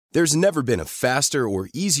There's never been a faster or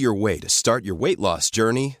easier way to start your weight loss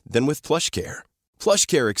journey than with PlushCare.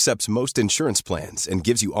 PlushCare accepts most insurance plans and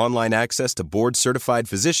gives you online access to board-certified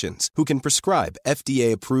physicians who can prescribe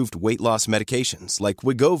FDA-approved weight loss medications like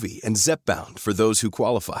Wegovy and Zepbound for those who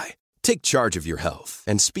qualify. Take charge of your health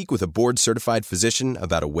and speak with a board-certified physician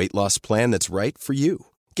about a weight loss plan that's right for you.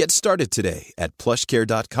 Get started today at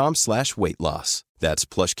plushcare.com/weight-loss. That's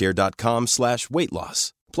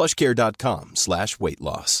plushcare.com/weight-loss.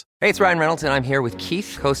 plushcare.com/weight-loss. Hey, it's Ryan Reynolds, and I'm here with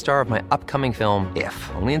Keith, co-star of my upcoming film, If,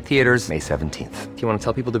 only in theaters May 17th. Do you want to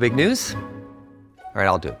tell people the big news? All right,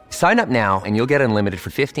 I'll do it. Sign up now and you'll get unlimited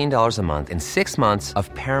for $15 a month and 6 months of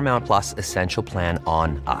Paramount Plus Essential Plan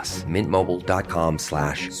on us.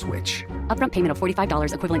 MintMobile.com/switch. Upfront payment of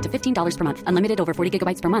 $45 equivalent to $15 per month. Unlimited over 40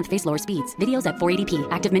 gigabytes per month. Face lower speeds. Videos at 480p.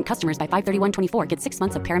 Active Mint customers by 531.24 get 6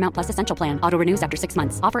 months of Paramount Plus Essential Plan. Auto renews after 6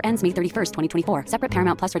 months. Offer ends May 31st, 2024. Separate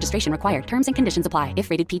Paramount Plus registration required. Terms and conditions apply if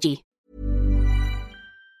rated PG.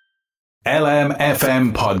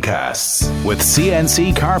 LMFM Podcasts. With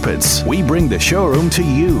CNC Carpets, we bring the showroom to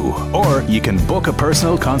you. Or you can book a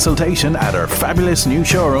personal consultation at our fabulous new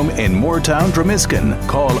showroom in Moortown, Dromiskin.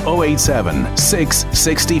 Call 087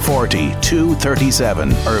 660 40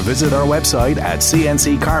 237 or visit our website at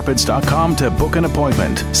cnccarpets.com to book an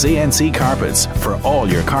appointment. CNC Carpets, for all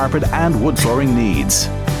your carpet and wood flooring needs.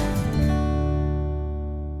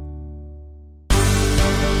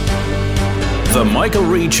 The Michael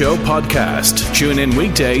Reid Show podcast. Tune in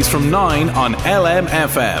weekdays from 9 on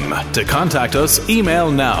LMFM. To contact us, email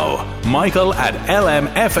now,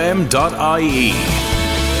 michael@lmfm.ie.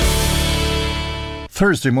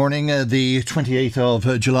 Thursday morning, the 28th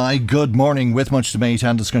of July. Good morning, with much debate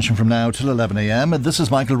and discussion from now till 11 a.m. This is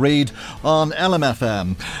Michael Reid on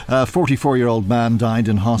LMFM. A 44-year-old man died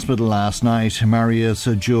in hospital last night. Marius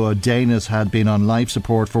Juodanis had been on life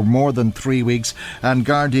support for more than 3 weeks, and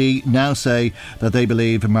Gardaí now say that they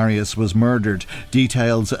believe Marius was murdered.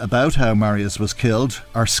 Details about how Marius was killed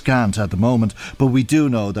are scant at the moment, but we do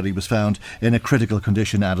know that he was found in a critical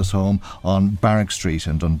condition at his home on Barrack Street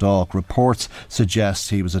in Dundalk. Reports suggest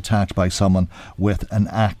he was attacked by someone with an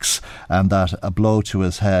axe, and that a blow to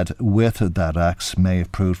his head with that axe may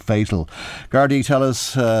have proved fatal. Gardaí tell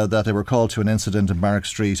us that they were called to an incident in Barrack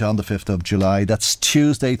Street on the 5th of July. That's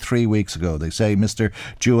Tuesday 3 weeks ago. They say Mr.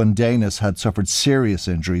 Juodanis had suffered serious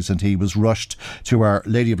injuries and he was rushed to Our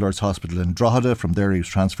Lady of Lourdes Hospital in Drogheda. From there he was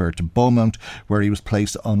transferred to Beaumont, where he was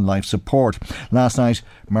placed on life support. Last night,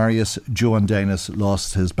 Marius Juodanis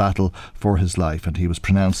lost his battle for his life and he was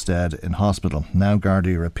pronounced dead in hospital. Now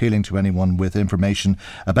Gardaí are appealing to anyone with information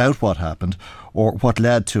about what happened or what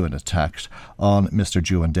led to an attack on Mr.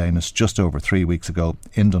 Juodanis just over 3 weeks ago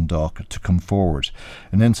in Dundalk to come forward.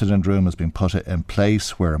 An incident room has been put in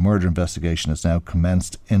place where a murder investigation has now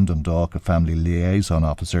commenced in Dundalk. A family liaison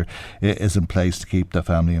officer is in place to keep the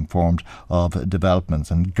family informed of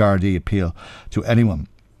developments, and Gardaí appeal to anyone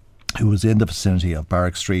who was in the vicinity of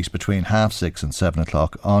Barrack Street between 6:30 and 7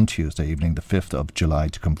 o'clock on Tuesday evening, the 5th of July,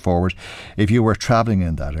 to come forward. If you were travelling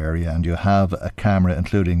in that area and you have a camera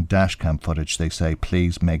including dashcam footage, they say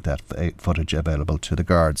please make that footage available to the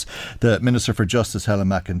guards. The Minister for Justice, Helen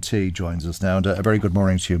McEntee, joins us now. And a very good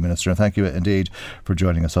morning to you, Minister, and thank you indeed for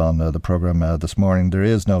joining us on the programme this morning. There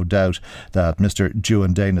is no doubt that Mr.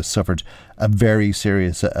 Juodanis suffered a very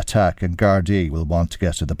serious attack, and Gardaí will want to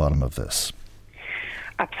get to the bottom of this.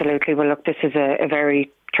 Absolutely. Well, look, this is a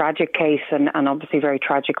very tragic case and obviously very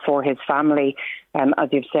tragic for his family.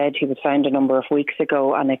 As you've said, he was found a number of weeks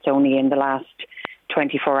ago, and it's only in the last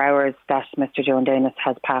 24 hours that Mr. Juodanis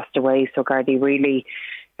has passed away. So Gardaí really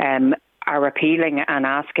are appealing and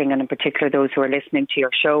asking, and in particular those who are listening to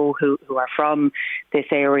your show who are from this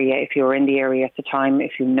area, if you were in the area at the time,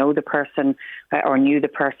 if you know the person or knew the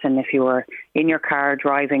person, if you were in your car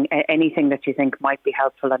driving, anything that you think might be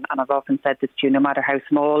helpful. And I've often said this to you, no matter how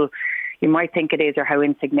small you might think it is or how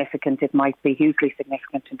insignificant, it might be hugely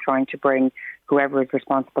significant in trying to bring whoever is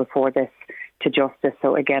responsible for this to justice.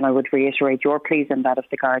 So again, I would reiterate your pleas and that of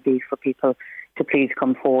the Gardaí for people to please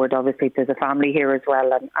come forward. Obviously there's a family here as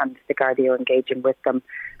well, and the Gardaí are engaging with them,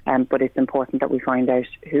 but it's important that we find out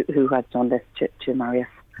who has done this to Marius.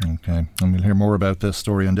 Okay, and we'll hear more about this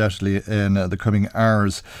story undoubtedly in the coming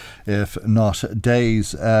hours, if not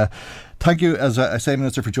days. Thank you, as I say,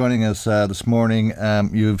 Minister, for joining us this morning.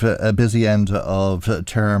 You've a busy end of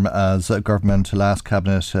term as government, last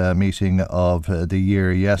cabinet meeting of the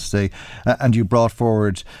year yesterday, and you brought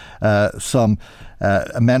forward some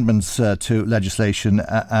amendments to legislation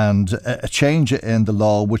and a change in the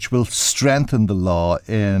law which will strengthen the law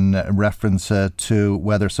in reference to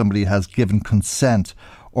whether somebody has given consent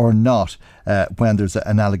or not when there's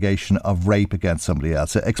an allegation of rape against somebody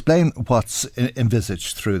else. Explain what's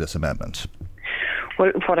envisaged through this amendment.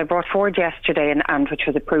 Well, what I brought forward yesterday and which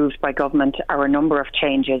was approved by government are a number of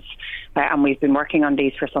changes, and we've been working on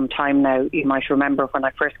these for some time now. You might remember when I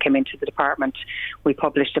first came into the department, we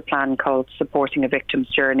published a plan called Supporting a Victim's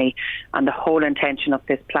Journey, and the whole intention of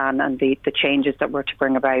this plan and the changes that we're to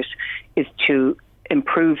bring about is to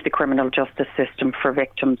improve the criminal justice system for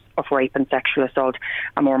victims of rape and sexual assault,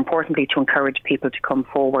 and more importantly to encourage people to come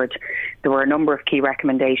forward. There were a number of key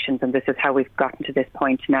recommendations, and this is how we've gotten to this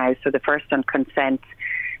point now. So the first on consent.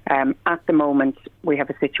 At the moment we have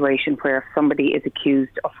a situation where if somebody is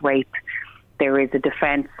accused of rape, there is a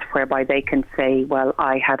defence whereby they can say, well,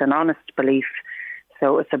 I had an honest belief,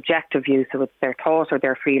 so a subjective view, so it's their thought or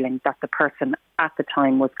their feeling that the person at the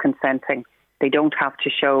time was consenting. They don't have to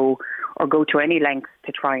show or go to any lengths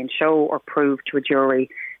to try and show or prove to a jury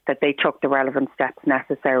that they took the relevant steps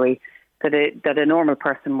necessary, that a normal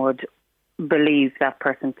person would believe that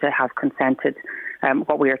person to have consented.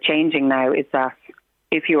 What we are changing now is that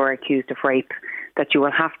if you are accused of rape, that you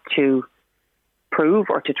will have to prove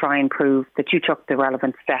or to try and prove that you took the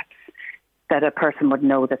relevant steps, that a person would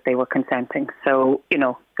know that they were consenting. So,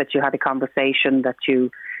 that you had a conversation, that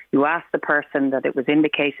you asked the person, that it was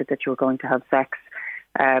indicated that you were going to have sex,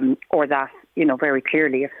 or that, very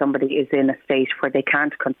clearly if somebody is in a state where they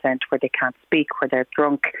can't consent, where they can't speak, where they're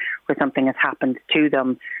drunk, where something has happened to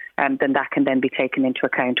them, then that can then be taken into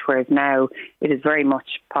account. Whereas now it is very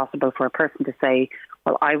much possible for a person to say,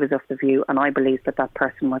 well, I was of the view and I believe that that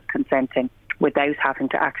person was consenting without having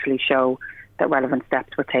to actually show that relevant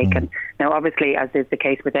steps were taken. Now, obviously, as is the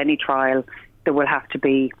case with any trial, there will have to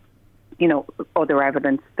be other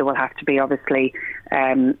evidence. There will have to be, obviously,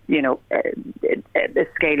 the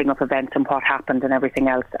scaling of events and what happened and everything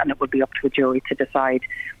else, and it will be up to a jury to decide.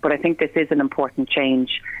 But I think this is an important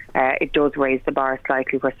change. It does raise the bar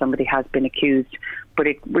slightly where somebody has been accused, but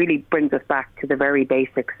it really brings us back to the very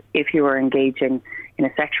basics. If you are engaging in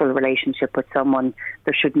a sexual relationship with someone,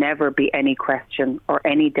 there should never be any question or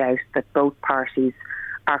any doubt that both parties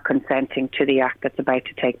are consenting to the act that's about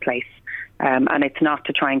to take place. And it's not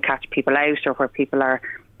to try and catch people out or where people are,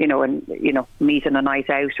 meeting a night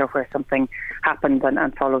out or where something happened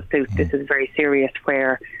and follow suit. This is very serious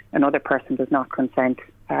where another person does not consent.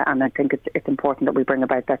 And I think it's important that we bring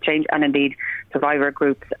about that change. And indeed, survivor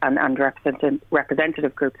groups and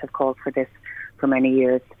representative groups have called for this for many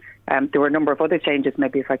years. There were a number of other changes,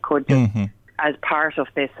 maybe if I could just... As part of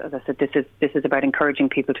this, as I said, this is about encouraging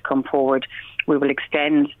people to come forward. We will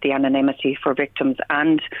extend the anonymity for victims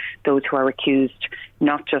and those who are accused,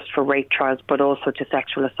 not just for rape trials, but also to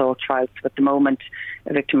sexual assault trials. So at the moment,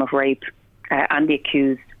 a victim of rape and the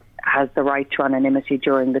accused has the right to anonymity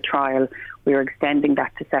during the trial. We are extending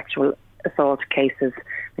that to sexual assault cases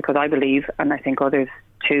because I believe, and I think others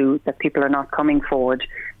too, that people are not coming forward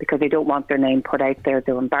because they don't want their name put out there.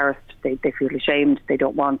 They're embarrassed. They feel ashamed. They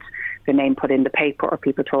don't want their name put in the paper or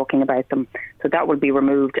people talking about them. So that will be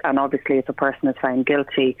removed. And obviously, if a person is found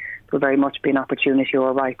guilty, there will very much be an opportunity or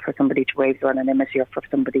a right for somebody to waive their anonymity or for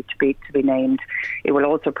somebody to be named. It will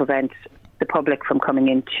also prevent the public from coming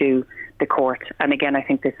into the court. And again, I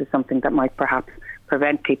think this is something that might perhaps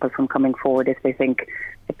prevent people from coming forward if they think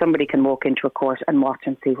that somebody can walk into a court and watch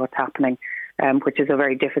and see what's happening. Which is a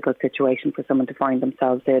very difficult situation for someone to find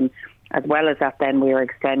themselves in. As well as that, then we are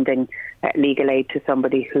extending legal aid to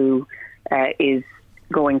somebody who is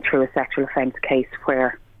going through a sexual offence case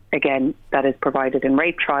where, again, that is provided in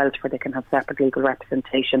rape trials where they can have separate legal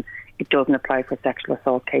representation. It doesn't apply for sexual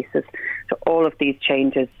assault cases. So all of these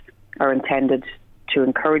changes are intended to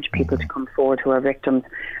encourage people to come forward who are victims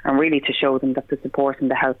and really to show them that the support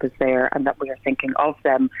and the help is there and that we are thinking of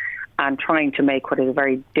them and trying to make what is a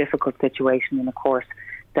very difficult situation in a court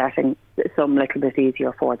setting some little bit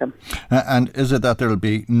easier for them. And is it that there will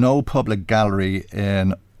be no public gallery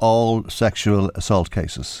in all sexual assault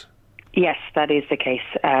cases? Yes, that is the case.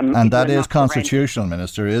 And that is constitutional,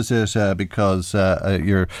 Minister, is it? Because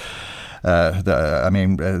it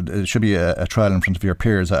should be a trial in front of your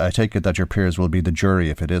peers. I take it that your peers will be the jury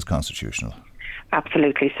if it is constitutional.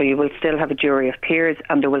 Absolutely. So you will still have a jury of peers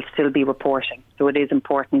and there will still be reporting. So it is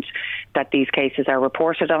important that these cases are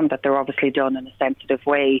reported on, that they're obviously done in a sensitive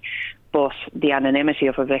way, but the anonymity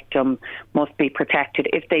of a victim must be protected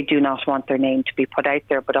if they do not want their name to be put out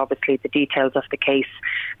there, but obviously the details of the case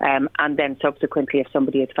and then subsequently if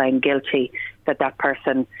somebody is found guilty, that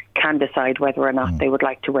person can decide whether or not they would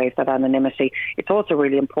like to waive that anonymity. It's also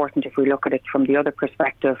really important if we look at it from the other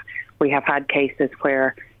perspective. We have had cases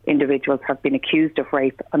where individuals have been accused of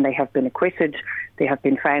rape and they have been acquitted, they have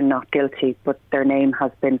been found not guilty, but their name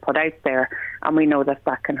has been put out there, and we know that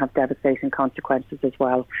that can have devastating consequences as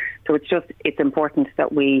well. So it's important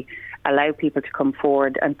that we allow people to come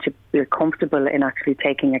forward and to be comfortable in actually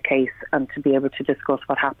taking a case and to be able to discuss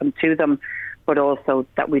what happened to them, but also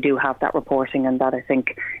that we do have that reporting, and that I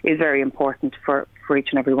think is very important for each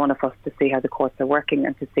and every one of us to see how the courts are working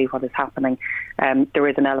and to see what is happening. There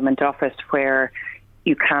is an element of it where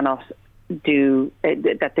you cannot do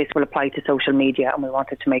that this will apply to social media, and we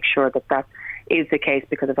wanted to make sure that that is the case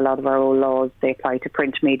because of a lot of our old laws. They apply to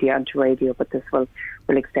print media and to radio, but this will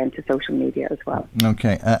extend to social media as well.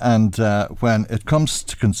 Okay, and when it comes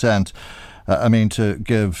to consent, to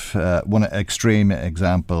give one extreme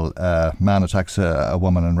example, a man attacks a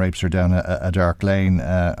woman and rapes her down a dark lane,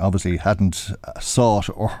 obviously hadn't sought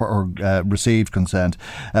or received consent.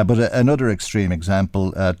 But another extreme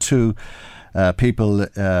example, two people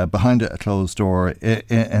behind a closed door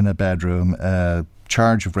in a bedroom,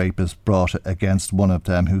 charge of rape is brought against one of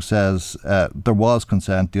them who says there was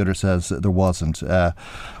consent, the other says there wasn't.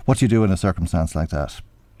 What do you do in a circumstance like that?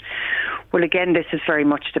 Well, again, this is very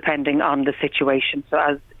much depending on the situation. So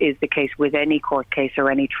as is the case with any court case or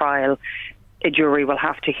any trial, a jury will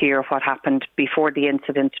have to hear what happened before the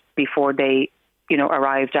incident, before they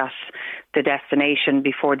arrived at the destination,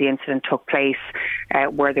 before the incident took place,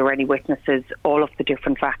 were there any witnesses, all of the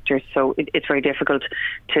different factors. So it's very difficult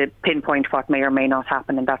to pinpoint what may or may not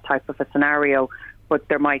happen in that type of a scenario, but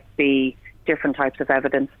there might be different types of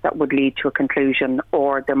evidence that would lead to a conclusion,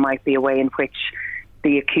 or there might be a way in which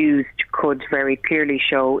the accused could very clearly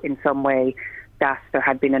show in some way that there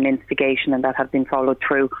had been an instigation and that had been followed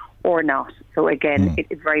through or not. So again,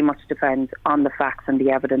 it very much depends on the facts and the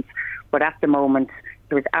evidence. But at the moment,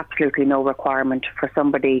 there is absolutely no requirement for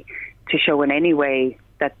somebody to show in any way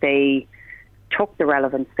that they took the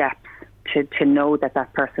relevant steps to know that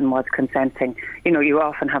that person was consenting. You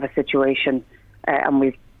often have a situation, and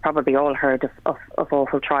we've probably all heard of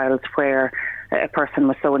awful trials where a person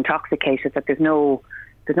was so intoxicated that there's no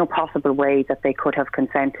possible way that they could have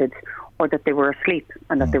consented, or that they were asleep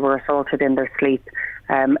and that they were assaulted in their sleep.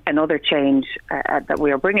 Another change that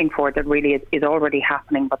we are bringing forward that really is already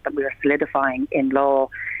happening, but that we are solidifying in law,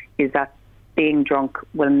 is that being drunk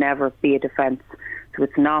will never be a defence. So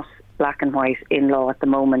it's not black and white in law at the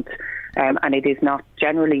moment, and it is not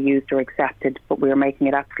generally used or accepted, but we are making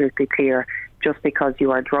it absolutely clear, just because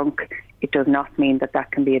you are drunk, it does not mean that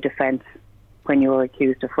that can be a defence when you are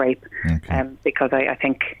accused of rape. Okay. Because I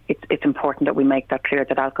think it's important that we make that clear,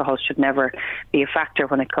 that alcohol should never be a factor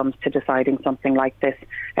when it comes to deciding something like this,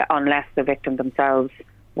 unless the victim themselves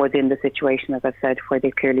was in the situation, as I've said, where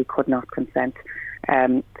they clearly could not consent.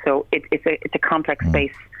 So it's a complex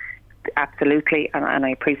space, absolutely, and I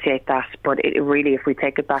appreciate that. But it really, if we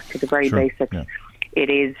take it back to the very basics,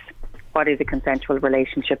 it is, what is a consensual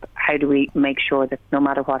relationship? How do we make sure that no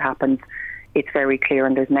matter what happens, it's very clear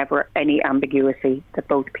and there's never any ambiguity, that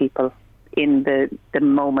both people in the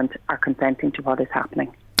moment are consenting to what is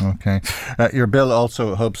happening. Okay. Your bill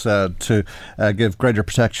also hopes to give greater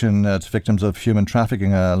protection to victims of human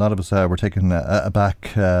trafficking. A lot of us were taken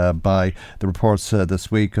aback by the reports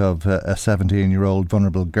this week of a 17-year-old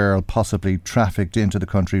vulnerable girl possibly trafficked into the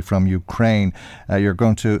country from Ukraine. You're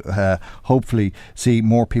going to hopefully see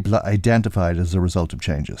more people identified as a result of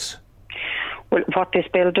changes. Well, what this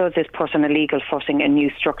bill does is put on a legal footing a new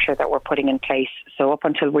structure that we're putting in place. So up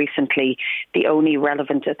until recently, the only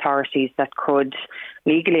relevant authorities that could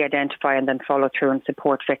legally identify and then follow through and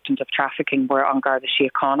support victims of trafficking were An Garda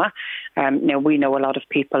Síochána. Now, we know a lot of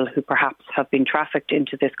people who perhaps have been trafficked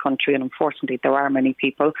into this country, and unfortunately there are many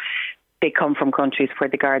people. They come from countries where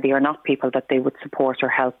the Gardaí are not people that they would support or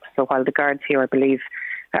help. So while the Guards here, I believe,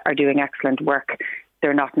 are doing excellent work,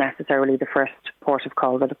 they're not necessarily the first port of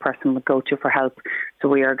call that a person would go to for help. So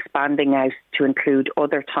we are expanding out to include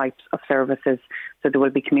other types of services. So there will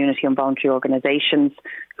be community and voluntary organisations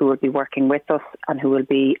who will be working with us and who will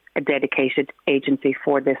be a dedicated agency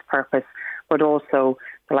for this purpose, but also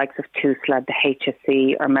the likes of TUSLA, the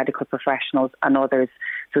HSE, our medical professionals and others.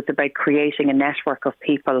 So it's about creating a network of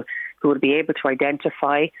people who will be able to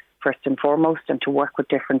identify first and foremost and to work with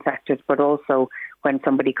different sectors, but also when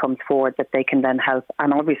somebody comes forward that they can then help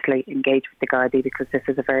and obviously engage with the Gardaí, because this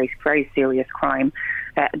is a very, very serious crime.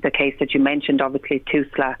 The case that you mentioned, obviously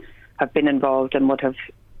TUSLA have been involved and would have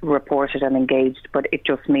reported and engaged, but it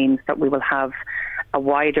just means that we will have a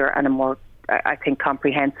wider and a more, I think,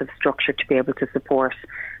 comprehensive structure to be able to support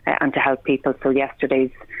and to help people. So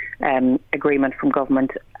yesterday's agreement from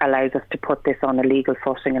government allows us to put this on a legal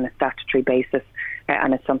footing and a statutory basis,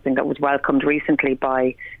 and it's something that was welcomed recently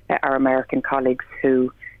by our American colleagues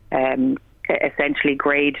who essentially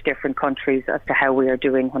grade different countries as to how we are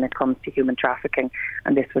doing when it comes to human trafficking,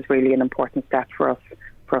 and this was really an important step for us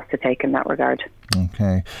to take in that regard.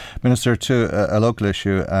 Okay. Minister, to a local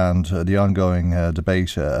issue and the ongoing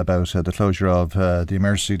debate about the closure of the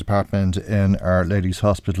emergency department in Our Lady's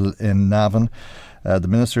Hospital in Navan. The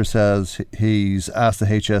Minister says he's asked the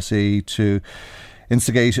HSE to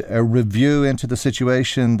instigate a review into the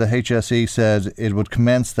situation. The HSE said it would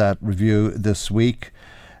commence that review this week.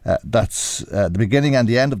 That's the beginning and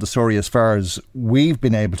the end of the story as far as we've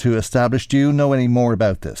been able to establish. Do you know any more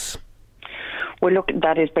about this? Well, look,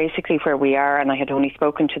 that is basically where we are, and I had only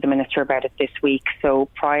spoken to the Minister about it this week. So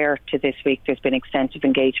prior to this week, there's been extensive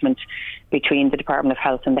engagement between the Department of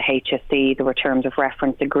Health and the HSE. There were terms of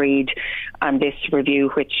reference agreed, and this review,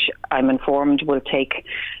 which I'm informed will take,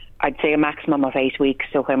 I'd say, a maximum of 8 weeks.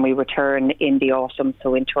 So when we return in the autumn,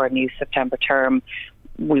 so into our new September term,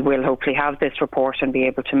 we will hopefully have this report and be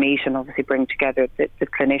able to meet and obviously bring together the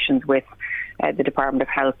clinicians with the Department of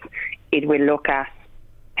Health. It will look at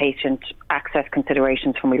patient access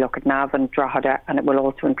considerations when we look at Navan, Drogheda, and it will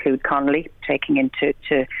also include Connolly, taking into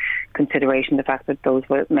consideration the fact that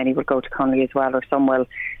many will go to Connolly as well, or some will.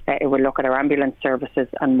 It will look at our ambulance services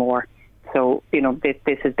and more. So,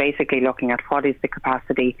 this is basically looking at what is the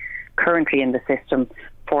capacity currently in the system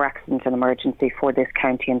for accident and emergency for this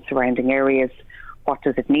county and surrounding areas. What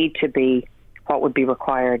does it need to be? What would be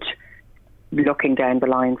required? Looking down the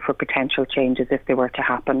line for potential changes if they were to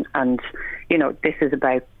happen. And, this is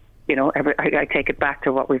about, I take it back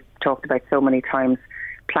to what we've talked about so many times: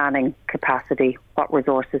 planning, capacity, what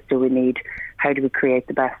resources do we need, how do we create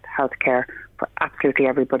the best healthcare for absolutely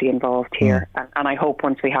everybody involved here. And I hope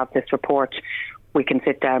once we have this report, we can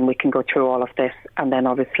sit down, we can go through all of this, and then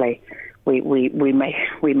obviously we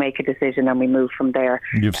make a decision and we move from there.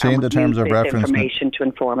 You've seen the terms of reference. Information to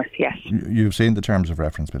inform us, yes. You've seen the terms of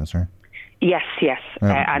reference, Minister? Yes.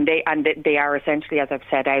 And they are essentially, as I've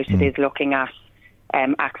said out, it is looking at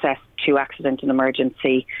access to accident and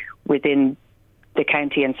emergency within the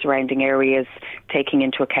county and surrounding areas, taking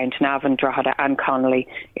into account Navan, Drogheda and Connolly.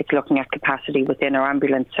 It's looking at capacity within our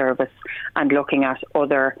ambulance service and looking at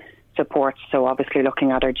other supports, so obviously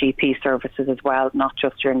looking at our GP services as well, not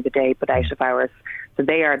just during the day but out of hours. So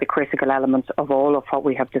they are the critical elements of all of what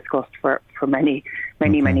we have discussed for many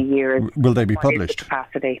years. Will they be published? The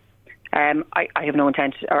capacity. I have no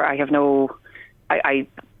intention, or I'm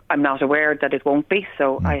not aware that it won't be,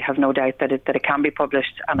 so I have no doubt that it can be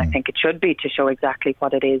published, and I think it should be, to show exactly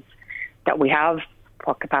what it is that we have,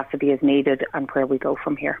 what capacity is needed and where we go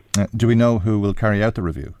from here. Do we know who will carry out the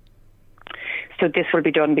review? So this will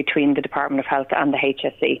be done between the Department of Health and the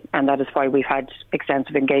HSE, and that is why we've had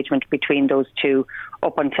extensive engagement between those two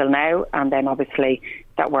up until now, and then obviously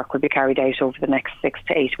that work will be carried out over the next 6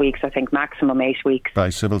 to 8 weeks, I think maximum 8 weeks. By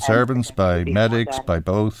civil servants, by medics, by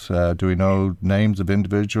both? Do we know names of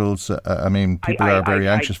individuals? People are very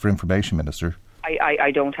anxious for information, Minister. I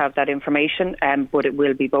don't have that information, but it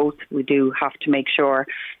will be both. We do have to make sure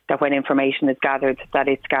that when information is gathered, that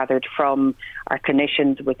it's gathered from our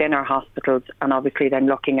clinicians within our hospitals, and obviously then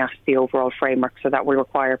looking at the overall framework. So that will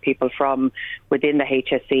require people from within the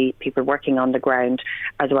HSE, people working on the ground,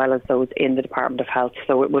 as well as those in the Department of Health.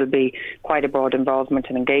 So it will be quite a broad involvement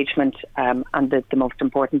and engagement, and the most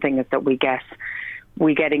important thing is that we get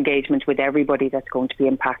engagement with everybody that's going to be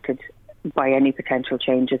impacted by any potential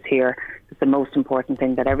changes here. It's the most important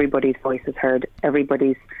thing, that everybody's voice is heard,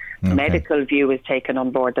 everybody's medical view is taken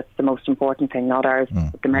on board. That's the most important thing, not ours.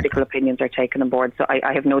 The medical opinions are taken on board. So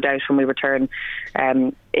I have no doubt when we return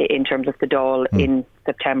in terms of the Dáil in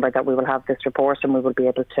September that we will have this report and we will be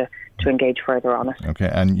able to engage further on it.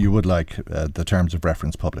 Okay, and you would like the terms of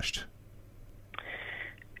reference published?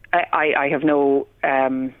 I have no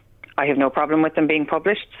problem with them being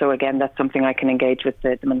published. So again, that's something I can engage with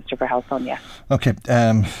the Minister for Health on, yes. Okay,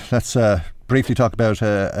 let's briefly talk about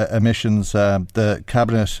emissions. The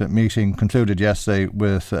Cabinet meeting concluded yesterday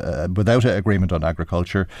without an agreement on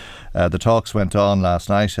agriculture. The talks went on last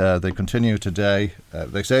night. They continue today.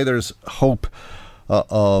 They say there's hope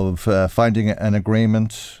of finding an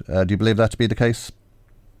agreement. Do you believe that to be the case?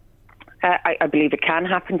 I believe it can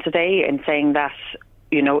happen today, in saying that,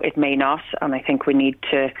 it may not, and I think we need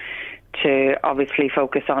to obviously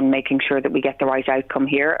focus on making sure that we get the right outcome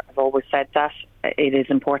here. I've always said that it is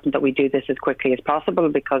important that we do this as quickly as possible,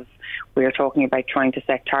 because we are talking about trying to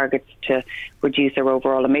set targets to reduce our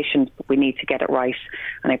overall emissions, but we need to get it right.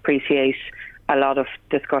 And I appreciate a lot of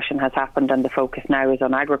discussion has happened and the focus now is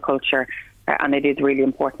on agriculture, and it is really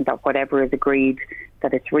important that whatever is agreed,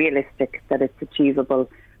 that it's realistic, that it's achievable,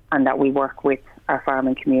 and that we work with our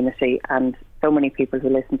farming community. And so many people who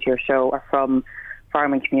listen to your show are from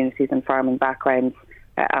farming communities and farming backgrounds.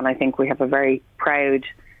 And I think we have a very proud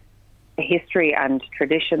history and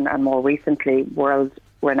tradition, and more recently world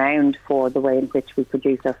renowned for the way in which we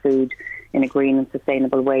produce our food in a green and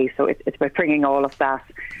sustainable way. So it's about bringing all of that,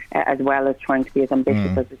 as well as trying to be as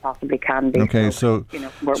ambitious as we possibly can be. Okay,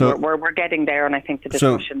 we're getting there, and I think the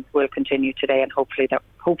discussions will continue today, and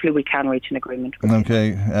hopefully we can reach an agreement.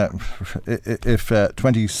 Okay, if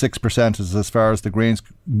 26% is as far as the Greens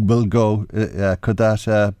will go, could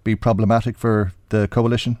that be problematic for the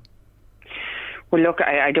coalition? Well, look,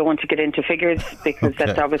 I don't want to get into figures because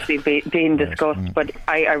that's obviously being discussed, but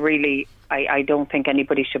I don't think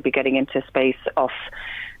anybody should be getting into a space of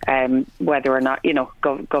whether or not,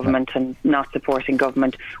 government and not supporting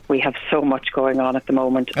government. We have so much going on at the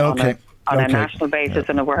moment on a national basis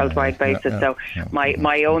and a worldwide basis. So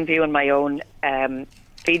my own view and my own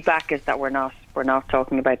feedback is that we're not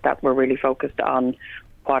talking about that. We're really focused on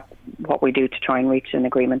what we do to try and reach an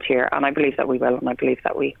agreement here, and I believe that we will, and I believe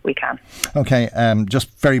that we can. Okay, just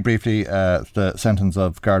very briefly, the sentence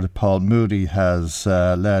of Garda Paul Moody has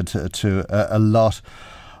led to a lot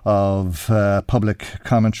of public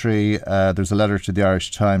commentary. There's a letter to the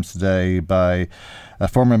Irish Times today by a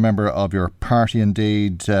former member of your party,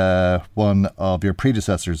 indeed one of your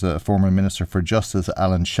predecessors, a former Minister for Justice,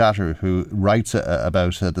 Alan Shatter, who writes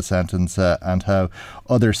about the sentence and how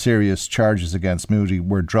other serious charges against Moody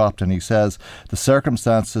were dropped. And he says the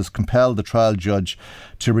circumstances compelled the trial judge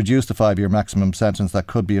to reduce the 5-year maximum sentence that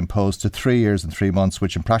could be imposed to 3 years and 3 months,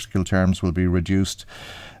 which in practical terms will be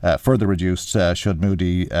further reduced should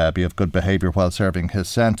Moody be of good behaviour while serving his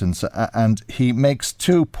sentence. And he makes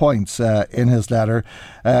 2 points in his letter.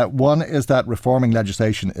 One is that reforming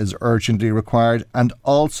legislation is urgently required, and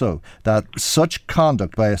also that such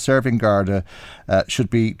conduct by a serving Garda should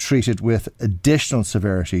be treated with additional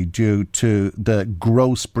severity due to the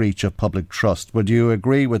gross breach of public trust. Would you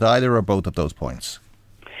agree with either or both of those points?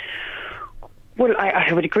 Well,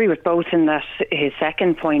 I would agree with both in that his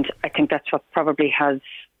second point, I think that's what probably has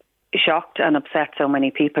shocked and upset so many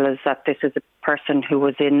people, is that this is a person who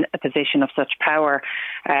was in a position of such power,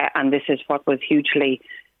 and this is what was hugely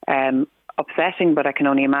upsetting. But I can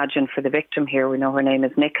only imagine for the victim here, we know her name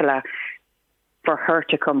is Nicola, for her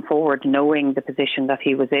to come forward knowing the position that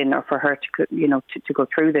he was in, or for her to go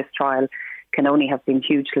through this trial, can only have been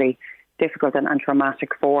hugely difficult and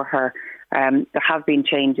traumatic for her. There have been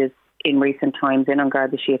changes in recent times in An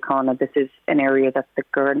Garda Síochána. This is an area that the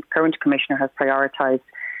current Commissioner has prioritised,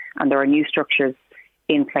 and there are new structures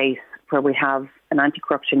in place where we have an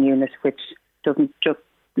anti-corruption unit which doesn't just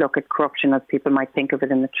look at corruption as people might think of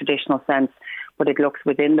it in the traditional sense, but it looks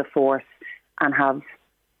within the force, and have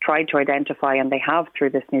tried to identify, and they have through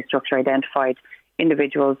this new structure identified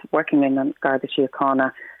individuals working in An Garda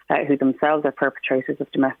Síochána who themselves are perpetrators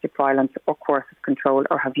of domestic violence or coercive control,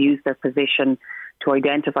 or have used their position to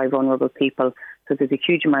identify vulnerable people. So there's a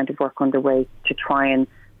huge amount of work underway to try and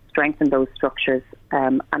strengthen those structures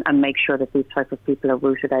and make sure that these types of people are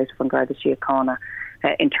rooted out of An Garda Síochána.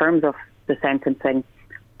 In terms of the sentencing,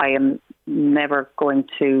 I am never going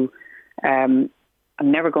to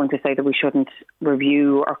say that we shouldn't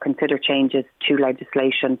review or consider changes to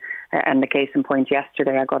legislation. And the case in point,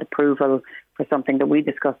 yesterday I got approval for something that we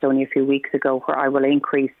discussed only a few weeks ago, where I will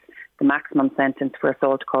increase the maximum sentence for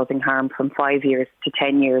assault causing harm from 5 years to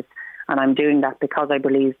 10 years. And I'm doing that because I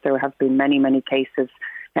believe there have been many, many cases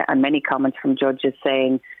and many comments from judges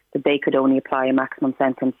saying that they could only apply a maximum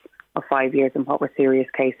sentence of 5 years in what were serious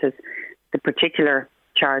cases. The particular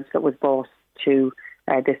charge that was brought to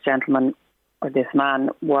this gentleman or this man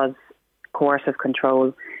was coercive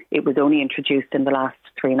control. It was only introduced in the last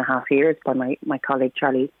 3.5 years by my colleague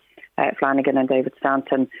Charlie Flanagan and David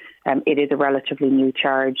Stanton. It is a relatively new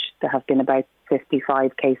charge. There have been about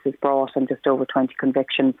 55 cases brought and just over 20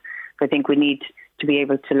 convictions. So I think we need to be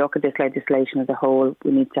able to look at this legislation as a whole.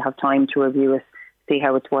 We need to have time to review it, see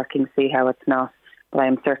how it's working, see how it's not. But I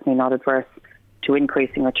am certainly not adverse to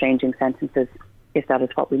increasing or changing sentences if that is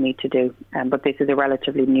what we need to do. But this is a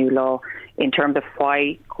relatively new law. In terms of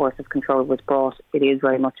why coercive control was brought, it is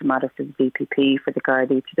very much a matter for the DPP, for the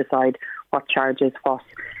Gardaí to decide what charges, what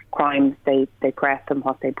crimes they press and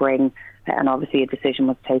what they bring. And obviously a decision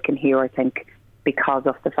was taken here, I think, because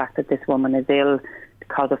of the fact that this woman is ill,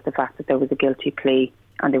 because of the fact that there was a guilty plea,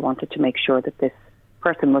 and they wanted to make sure that this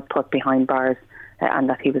person was put behind bars and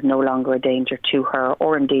that he was no longer a danger to her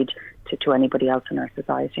or indeed to anybody else in our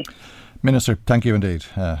society. Minister, thank you indeed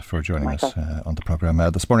for joining us on the programme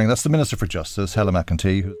this morning. That's the Minister for Justice, Helen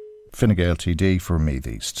McEntee, Fine Gael TD for Meath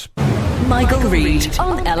East. Michael Reid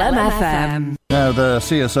on LMFM. Now, the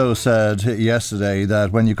CSO said yesterday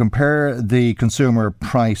that when you compare the Consumer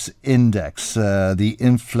Price Index, the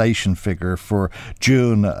inflation figure for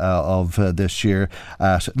June of this year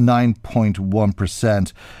at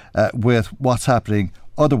 9.1%, with what's happening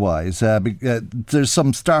otherwise, there's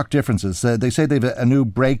some stark differences. They say they've a new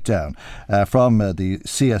breakdown from the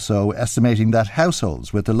CSO estimating that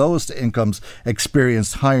households with the lowest incomes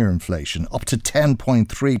experienced higher inflation, up to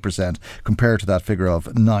 10.3% compared to that figure of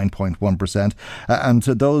 9.1%. And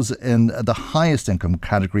those in the highest income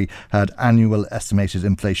category had annual estimated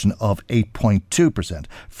inflation of 8.2%,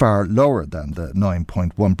 far lower than the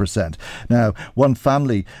 9.1%. Now, one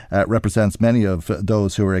family represents many of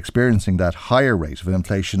those who are experiencing that higher rate of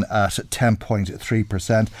inflation at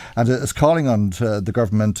 10.3%, and is calling on the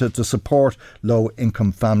government to support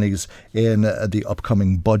low-income families in the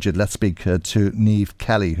upcoming budget. Let's speak to Niamh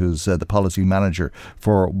Kelly, who's the policy manager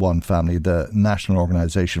for One Family, the national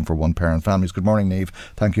organisation for one-parent families. Good morning, Niamh.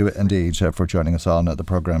 Thank you indeed for joining us on the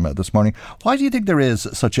programme this morning. Why do you think there is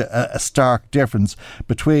such a stark difference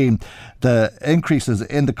between the increases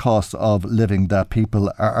in the cost of living that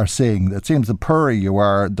people are seeing? It seems the poorer you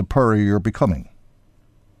are, the poorer you're becoming.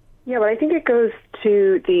 Yeah, well, I think it goes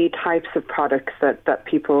to the types of products that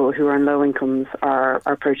people who are on low incomes are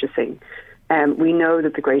purchasing. We know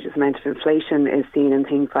that the greatest amount of inflation is seen in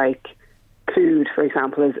things like food, for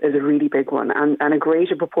example, is a really big one. And a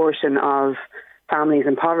greater proportion of families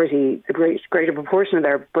in poverty, a greater proportion of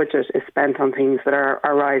their budget is spent on things that are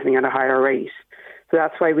rising at a higher rate. So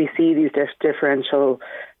that's why we see these differential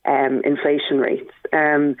inflation rates.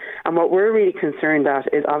 And what we're really concerned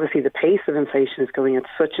at is obviously the pace of inflation is going at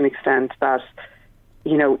such an extent that,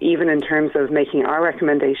 you know, even in terms of making our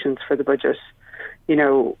recommendations for the budget, you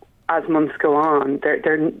know, as months go on,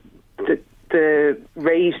 the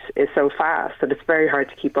rate is so fast that it's very hard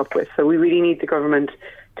to keep up with. So we really need the government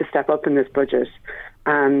to step up in this budget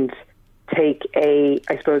and take a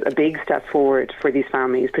big step forward for these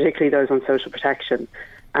families, particularly those on social protection,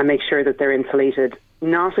 and make sure that they're insulated,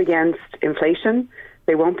 not against inflation.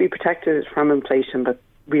 They won't be protected from inflation, but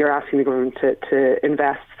we are asking the government to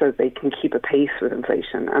invest so that they can keep a pace with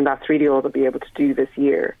inflation, and that's really all they'll be able to do this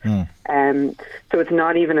year. So it's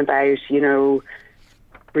not even about, you know,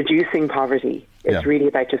 reducing poverty. It's really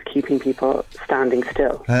about just keeping people standing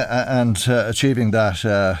still. And achieving that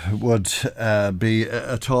would be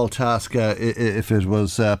a tall task if it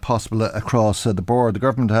was possible across the board. The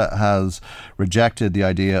government has rejected the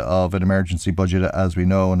idea of an emergency budget, as we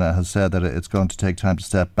know, and has said that it's going to take time to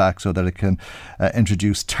step back so that it can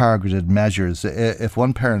introduce targeted measures. If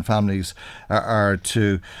one-parent families are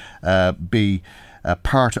to be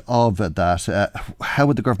part of that, how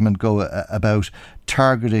would the government go about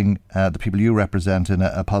targeting the people you represent in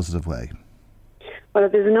a positive way? Well,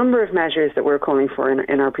 there's a number of measures that we're calling for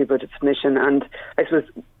in our pre-budget submission, and I suppose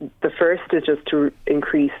the first is just to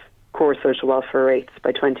increase core social welfare rates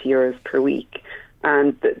by €20 per week.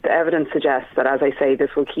 And the evidence suggests that, as I say,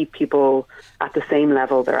 this will keep people at the same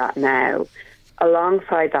level they're at now.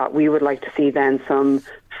 Alongside that, we would like to see then some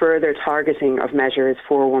further targeting of measures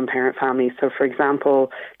for one-parent families. So, for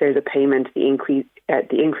example, there's a payment, the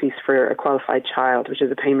increase for a qualified child, which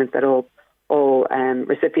is a payment that all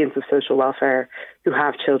recipients of social welfare who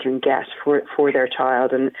have children get for their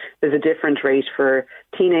child. And there's a different rate for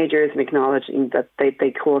teenagers, and acknowledging that they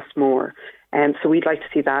cost more. So we'd like to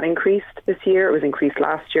see that increased this year. It was increased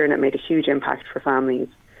last year, and it made a huge impact for families.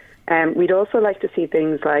 We'd also like to see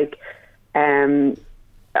things like,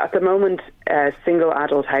 at the moment, single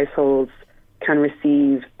adult households can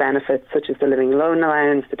receive benefits such as the living alone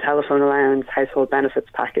allowance, the telephone allowance, household benefits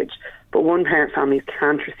package. But one-parent families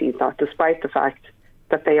can't receive that, despite the fact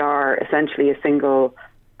that they are essentially a single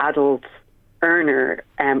adult earner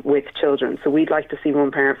with children. So we'd like to see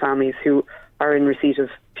one-parent families who are in receipt of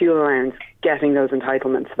fuel allowance getting those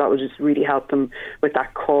entitlements. So that will just really help them with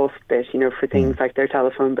that cost bit, you know, for things like their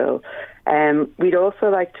telephone bill. We'd also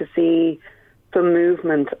like to see some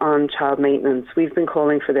movement on child maintenance. We've been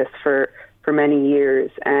calling for this for many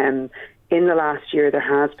years. In the last year,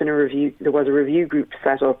 there was a review group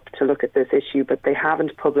set up to look at this issue, but they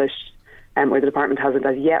haven't published, or the department hasn't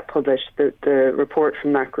as yet published the report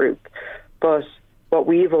from that group. But what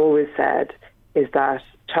we've always said is that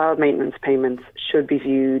child maintenance payments should be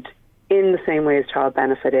viewed in the same way as child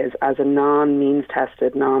benefit is, as a non-means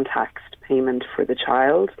tested, non-taxed payment for the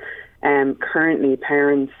child. Currently,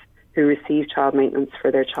 parents who receive child maintenance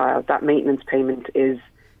for their child, that maintenance payment is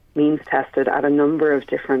means tested at a number of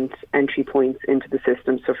different entry points into the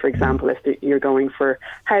system. So, for example, if you're going for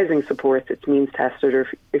housing support, it's means tested, or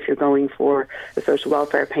if you're going for a social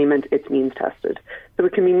welfare payment, it's means tested. So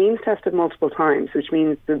it can be means tested multiple times, which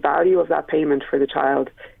means the value of that payment for the child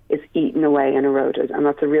is eaten away and eroded, and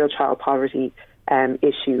that's a real child poverty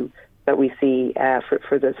issue that we see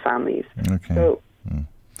for those families. Okay. So,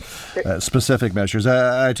 specific measures.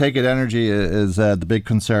 I take it energy is the big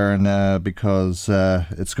concern because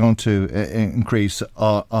it's going to increase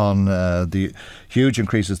on the huge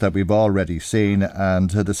increases that we've already seen, and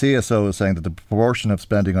the CSO is saying that the proportion of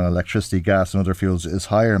spending on electricity, gas and other fuels is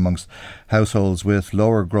higher amongst households with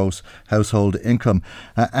lower gross household income.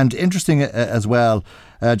 And interesting as well,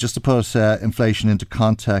 just to put inflation into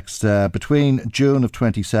context, between June of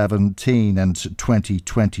 2017 and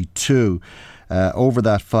 2022, over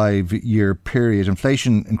that 5-year period,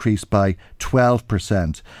 inflation increased by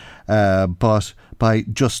 12%, but by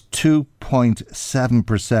just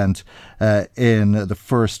 2.7% in the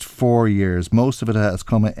first 4 years. Most of it has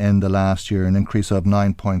come in the last year, an increase of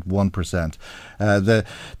 9.1%.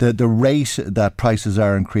 The rate that prices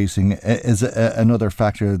are increasing is another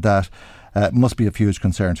factor that must be of huge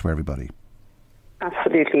concern to everybody.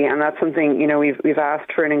 Absolutely, and that's something, we've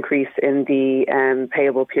asked for an increase in the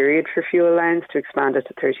payable period for fuel allowance to expand it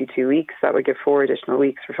to 32 weeks. That would give 4 additional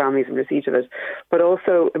weeks for families in receipt of it. But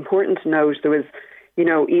also important to note, there was,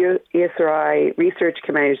 ESRI research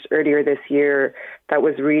came out earlier this year that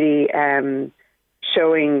was really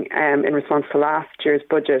showing in response to last year's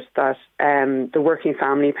budget that the working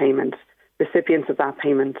family payment, recipients of that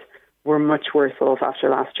payment, were much worse off after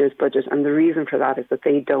last year's budget. And the reason for that is that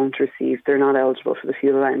they're not eligible for the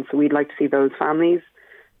fuel allowance. So we'd like to see those families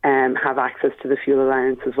have access to the fuel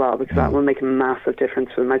allowance as well, because that will make a massive difference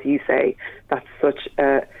for them. As you say, that's such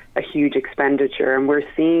a huge expenditure. And we're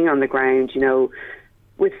seeing on the ground,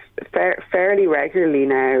 with fairly regularly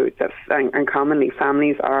now, and commonly,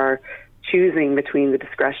 families are choosing between the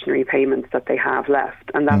discretionary payments that they have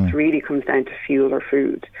left, and that really comes down to fuel or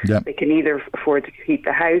food. Yep. They can either afford to heat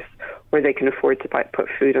the house, or they can afford to put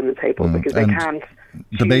food on the table, because they can't.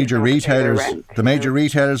 The major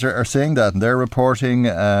retailers are saying that, and they're reporting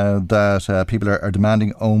that people are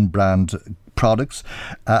demanding own brand products,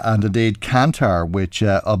 and indeed Kantar, which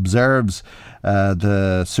observes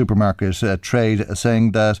the supermarket trade,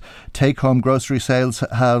 saying that take-home grocery sales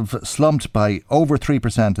have slumped by over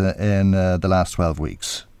 3% in the last 12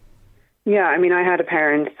 weeks. Yeah, I mean, I had a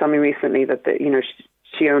parent tell me recently that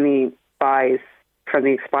she only buys from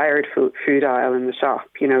the expired food aisle in the shop,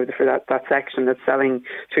 for that section that's selling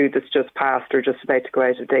food that's just passed or just about to go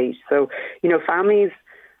out of date. So, families,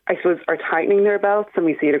 I suppose, are tightening their belts, and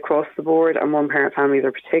we see it across the board, and one-parent families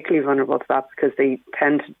are particularly vulnerable to that because they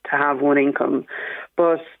tend to have one income.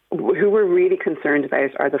 But who we're really concerned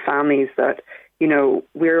about are the families that,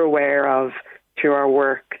 we're aware of through our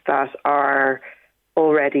work that are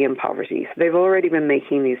already in poverty. So they've already been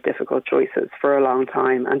making these difficult choices for a long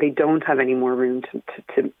time, and they don't have any more room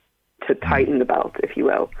to tighten the belt, if you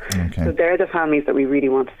will. Okay. So they're the families that we really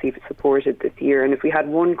want to see supported this year. And if we had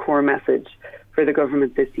one core message for the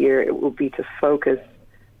government this year, it will be to focus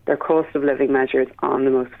their cost of living measures on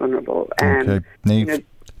the most vulnerable. Okay, Niamh,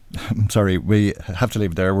 I'm sorry, we have to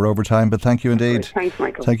leave it there. We're over time, but thank you indeed. Thanks,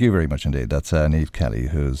 Michael. Thank you very much indeed. That's Niamh Kelly,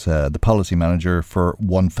 who's the policy manager for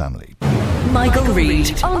One Family. Michael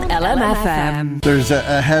Reid on LMFM. There's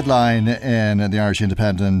a headline in the Irish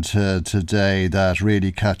Independent today that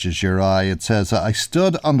really catches your eye. It says, I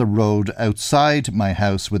stood on the road outside my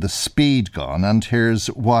house with a speed gun, and here's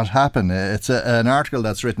what happened. It's an article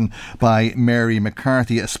that's written by Mary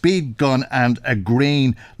McCarthy. A speed gun and a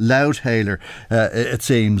green loudhailer, it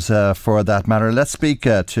seems, for that matter. Let's speak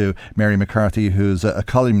to Mary McCarthy, who's a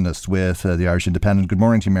columnist with the Irish Independent. Good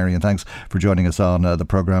morning to you, Mary, and thanks for joining us on the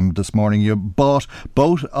programme this morning. You bought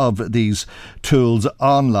both of these tools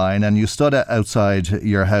online, and you stood outside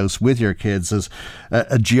your house with your kids as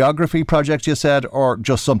a geography project, you said, or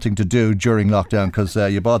just something to do during lockdown, because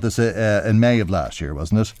you bought this in May of last year,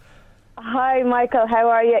 wasn't it? Hi, Michael. How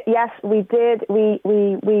are you? Yes, we did.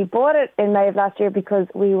 We bought it in May of last year because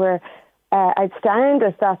we were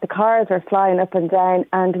astounded that the cars were flying up and down,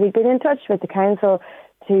 and we'd been in touch with the council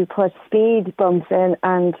to put speed bumps in,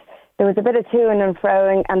 and there was a bit of to-ing and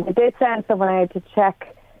froing, and they did send someone out to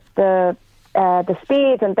check the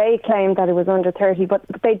speed, and they claimed that it was under 30. But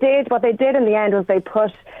what they did in the end was they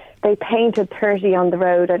painted 30 on the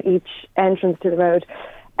road at each entrance to the road.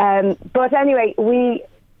 But anyway, we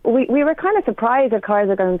were kind of surprised that cars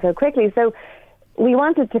are going so quickly. So we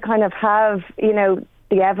wanted to kind of have,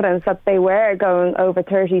 the evidence that they were going over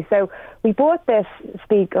 30. So we bought this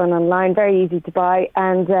speed gun online, very easy to buy,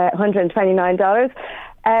 and $129.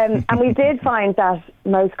 And we did find that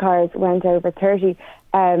most cars went over 30.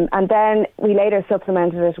 And then we later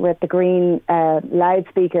supplemented it with the green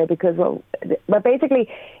loudspeaker because, well, basically,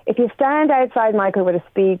 if you stand outside, Michael, with a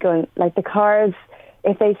speed gun, like the cars,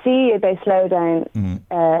 if they see you, they slow down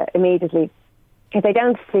immediately. If they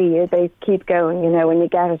don't see you, they keep going, when you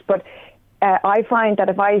get it. But I find that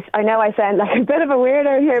I know I sound like a bit of a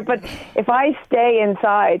weirdo here, but if I stay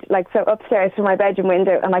inside, like so upstairs from my bedroom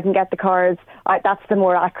window, and I can get the cars, that's the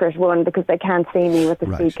more accurate one because they can't see me with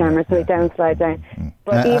the speed camera, so they don't slide down.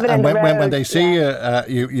 But even in the road, when they see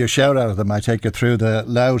you shout out at them. I take you through the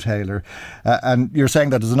loudhailer, and you're saying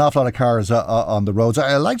that there's an awful lot of cars on the roads.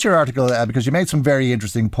 I liked your article because you made some very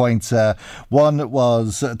interesting points. One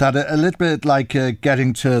was that a little bit like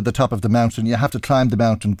getting to the top of the mountain, you have to climb the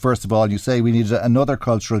mountain first of all. You say we need another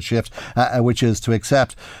cultural shift, which is to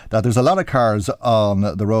accept that there's a lot of cars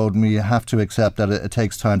on the road, and we have to accept that it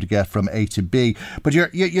takes time to get from A to B. But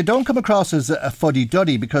you don't come across as a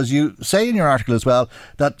fuddy-duddy, because you say in your article as well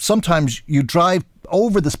that sometimes you drive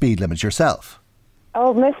over the speed limits yourself.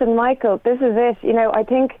 Oh, listen, Michael, this is it. I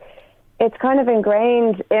think it's kind of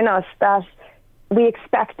ingrained in us that we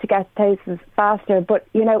expect to get places faster. But,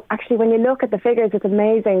 actually, when you look at the figures, it's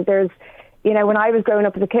amazing. There's, when I was growing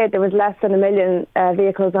up as a kid, there was less than 1 million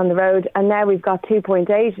vehicles on the road, and now we've got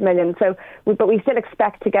 2.8 million. But we still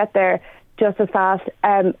expect to get there just as fast.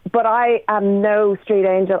 But I am no street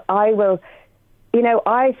angel. I will,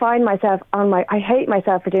 I find myself I hate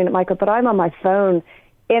myself for doing it, Michael, but I'm on my phone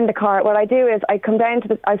in the car. What I do is I come down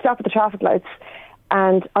I stop at the traffic lights,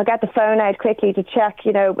 and I'll get the phone out quickly to check,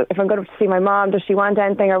 if I'm going to see my mom, does she want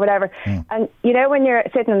anything or whatever. And, when you're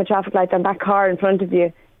sitting in the traffic lights and that car in front of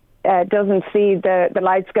you doesn't see the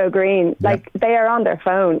lights go green, like they are on their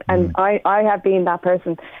phone. And I have been that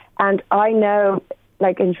person. And I know,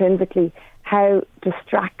 like intrinsically, how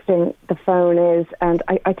distracting the phone is. And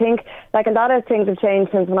I think like a lot of things have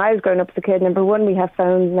changed since when I was growing up as a kid. Number one, we have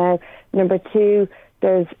phones now. Number two,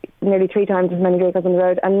 there's nearly 3 times as many vehicles on the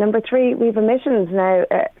road. And number 3, we've emissions now,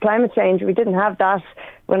 climate change. We didn't have that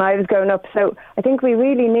when I was growing up. So I think we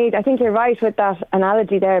really need, I think you're right with that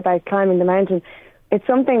analogy there about climbing the mountain. It's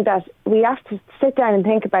something that we have to sit down and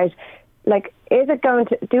think about. Like, is it going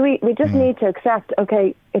to, we just need to accept,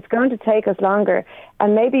 okay, it's going to take us longer,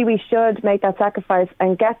 and maybe we should make that sacrifice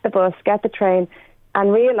and get the bus, get the train,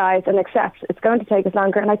 and realise and accept it's going to take us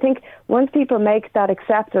longer. And I think once people make that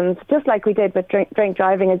acceptance, just like we did with drink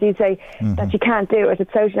driving, as you say, that you can't do it,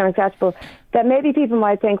 it's socially unacceptable, that maybe people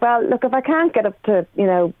might think, well, look, if I can't get up to,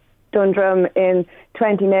 Dundrum in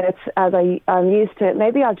 20 minutes as I'm used to,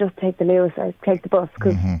 maybe I'll just take the Lewis or take the bus,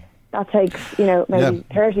 because that takes, maybe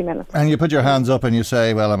 30 minutes. And you put your hands up and you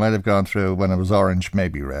say, well, I might have gone through when it was orange,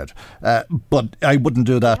 maybe red. But I wouldn't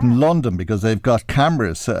do that in London, because they've got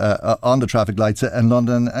cameras on the traffic lights in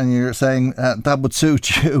London, and you're saying that would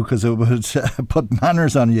suit you because it would put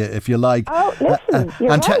manners on you, if you like. Oh, listen,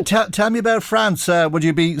 you're and right. Tell me about France. Would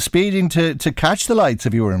you be speeding to catch the lights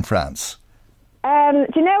if you were in France? Do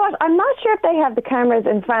you know what? I'm not sure if they have the cameras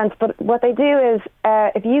in France, but what they do is,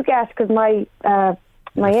 if you get, because my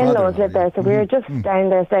in-laws live there, so we were just down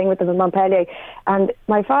there staying with them in Montpellier, and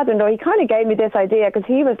my father-in-law, he kind of gave me this idea, because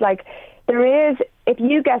he was like, if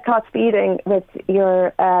you get caught speeding with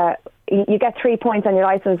your, you get 3 points on your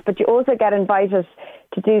licence, but you also get invited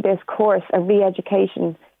to do this course, a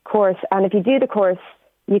re-education course, and if you do the course,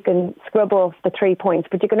 you can scrub off the 3 points,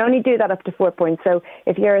 but you can only do that up to 4 points. So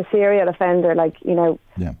if you're a serial offender,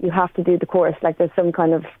 you have to do the course. Like there's some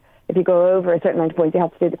kind of, if you go over a certain amount of points, you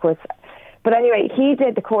have to do the course. But anyway, he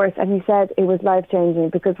did the course, and he said it was life-changing,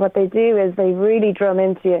 because what they do is they really drum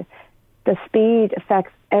into you. The speed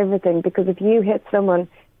affects everything, because if you hit someone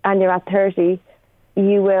and you're at 30,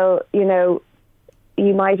 you will,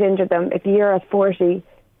 you might injure them. If you're at 40,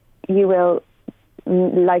 you will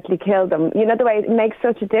likely kill them. You know, the way it makes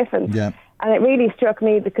such a difference. Yeah. And it really struck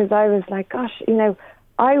me, because I was like, gosh,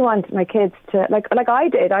 I want my kids to, like I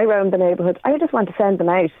did, I roamed the neighbourhood. I just want to send them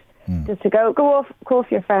out. Just to go off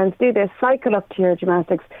with your friends, do this, cycle up to your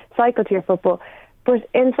gymnastics, cycle to your football. But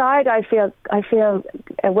inside, I feel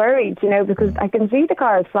worried, because I can see the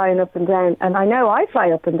cars flying up and down, and I know I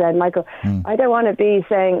fly up and down, Michael. I don't want to be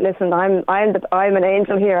saying, listen, I'm an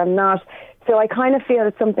angel here. I'm not. So I kind of feel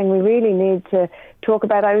it's something we really need to talk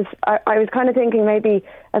about. I was kind of thinking maybe,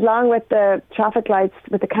 along with the traffic lights,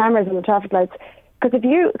 with the cameras and the traffic lights. Because if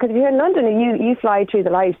you're in London and you fly through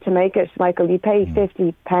the light to make it, Michael, you pay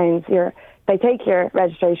 £50. They take your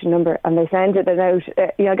registration number and they send you the note.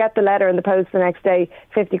 You'll get the letter in the post the next day,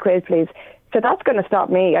 50 quid, please. So that's going to stop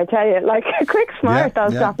me, I tell you. Like a quick smart,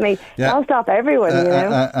 that'll stop me. That'll stop everyone, you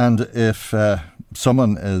know. And if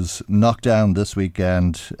someone is knocked down this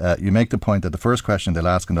weekend, you make the point that the first question they'll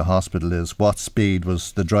ask in the hospital is what speed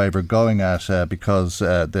was the driver going at, because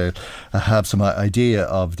they have some idea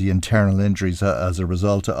of the internal injuries as a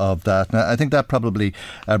result of that. Now, I think that probably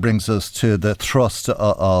brings us to the thrust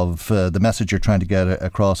of the message you're trying to get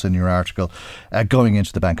across in your article going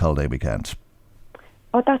into the bank holiday weekend.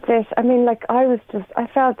 Oh, that's it. I mean, like, I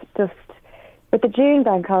felt just, with the June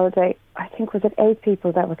bank holiday, I think, was it 8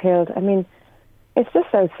 people that were killed? I mean, it's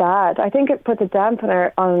just so sad. I think it puts a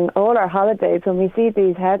dampener on all our holidays when we see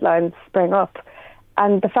these headlines spring up.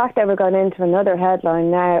 And the fact that we're going into another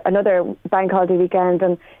headline now, another bank holiday weekend,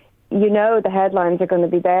 and you know the headlines are going to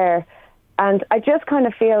be there. And I just kind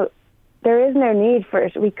of feel there is no need for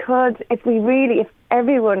it. We could, if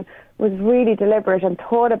everyone was really deliberate and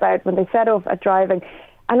thought about when they set off at driving.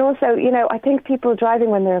 And also, you know, I think people driving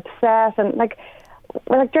when they're upset and like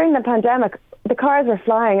during the pandemic, the cars were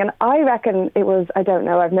flying, and I reckon it was, I don't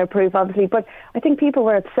know, I've no proof obviously, but I think people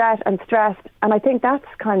were upset and stressed, and I think that's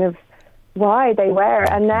kind of why they were.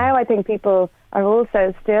 And now I think people are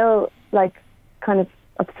also still like kind of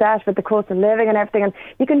upset with the cost of living and everything, and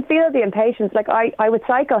you can feel the impatience. Like I would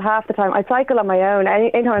cycle half the time. I cycle on my own.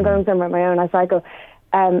 Anytime I'm going somewhere on my own, I cycle.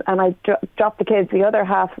 And I drop the kids the other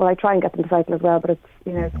half. Well, I try and get them to cycle as well, but it's,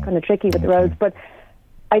 you know, it's kind of tricky with the roads. But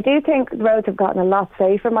I do think the roads have gotten a lot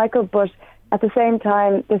safer, Michael, but at the same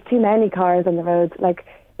time, there's too many cars on the roads. Like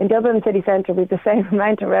in Dublin city centre, we've the same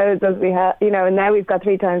amount of roads as we have, you know, and now we've got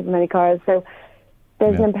 3 times as many cars. So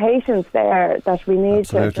there's an impatience there that we need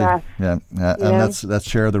to address. And let's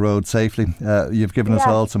share the road safely. You've given us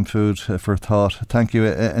all some food for thought. Thank you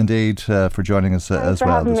indeed for joining us as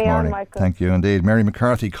well this morning. Thank you indeed. Mary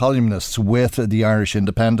McCarthy, columnist with the Irish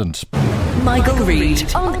Independent. Michael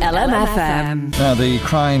Reid on LMFM. Now, the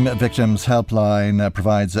Crime Victims Helpline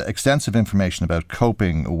provides extensive information about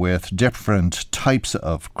coping with different types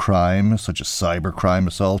of crime, such as cybercrime,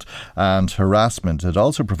 assault and harassment. It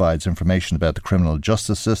also provides information about the criminal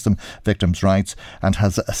justice system, victims' rights, and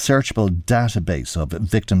has a searchable database of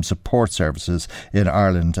victim support services in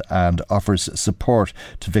Ireland and offers support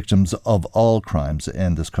to victims of all crimes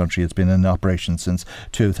in this country. It's been in operation since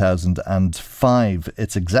 2005.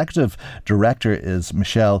 Its executive director is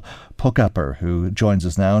Michelle Puckapper, who joins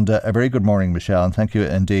us now. And a very good morning, Michelle, and thank you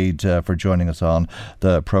indeed for joining us on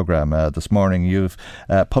the programme this morning. You've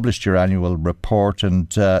published your annual report,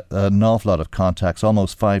 and an awful lot of contacts,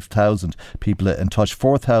 almost 5,000 people in touch,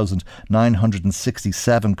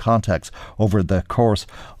 4,967 contacts over the course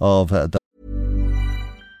of the...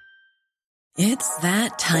 It's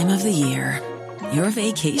that time of the year. Your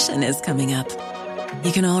vacation is coming up.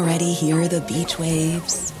 You can already hear the beach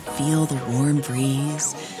waves, feel the warm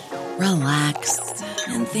breeze, relax,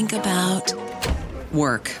 and think about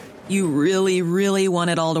work. You really, really want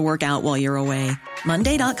it all to work out while you're away.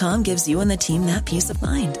 Monday.com gives you and the team that peace of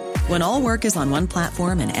mind. When all work is on one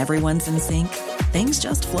platform and everyone's in sync, things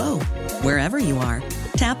just flow. Wherever you are,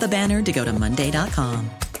 tap the banner to go to Monday.com.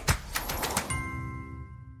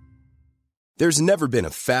 There's never been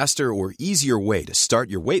a faster or easier way to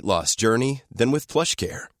start your weight loss journey than with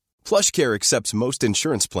PlushCare. PlushCare accepts most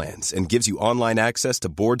insurance plans and gives you online access to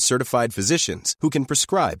board-certified physicians who can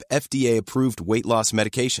prescribe FDA-approved weight loss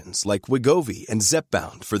medications like Wegovy and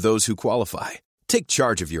Zepbound for those who qualify. Take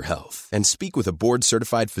charge of your health and speak with a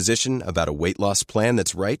board-certified physician about a weight loss plan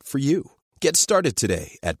that's right for you. Get started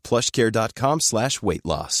today at plushcare.com/weight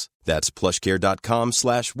loss. That's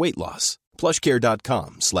plushcare.com/weight loss.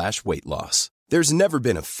 plushcare.com/weight loss. There's never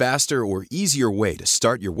been a faster or easier way to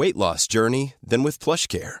start your weight loss journey than with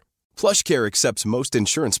PlushCare. PlushCare accepts most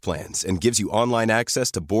insurance plans and gives you online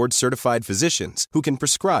access to board-certified physicians who can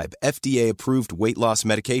prescribe FDA-approved weight loss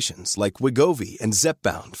medications like Wegovy and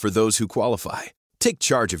Zepbound for those who qualify. Take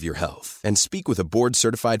charge of your health and speak with a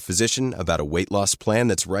board-certified physician about a weight loss plan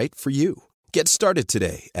that's right for you. Get started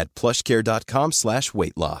today at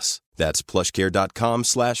plushcare.com/weight loss. That's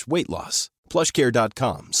plushcare.com/weight loss.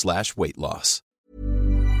 plushcare.com/weight loss.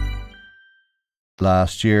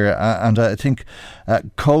 Last year, and I think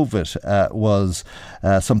COVID was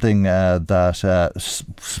something that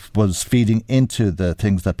was feeding into the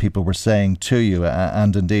things that people were saying to you,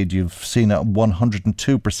 and indeed you've seen a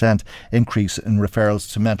 102% increase in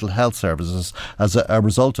referrals to mental health services as a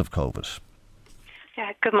result of COVID.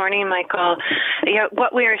 Yeah, good morning, Michael.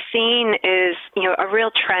 What we are seeing is, a real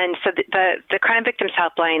trend. So the Crime Victims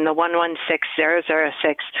Helpline, the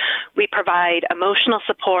 116006, we provide emotional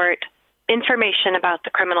support, information about the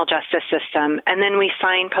criminal justice system, and then we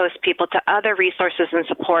signpost people to other resources and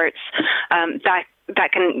supports that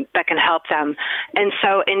can help them. And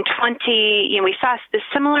so in we saw a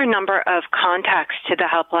similar number of contacts to the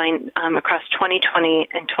helpline across 2020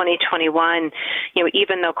 and 2021,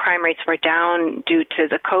 even though crime rates were down due to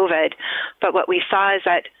the COVID. But what we saw is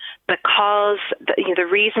that the calls, the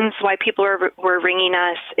reasons why people were ringing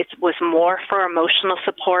us, it was more for emotional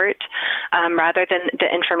support rather than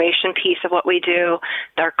the information piece of what we do.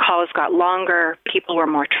 Their calls got longer. People were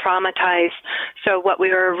more traumatized. So what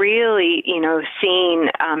we were really, seeing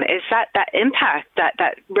is that impact,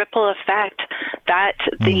 that ripple effect, that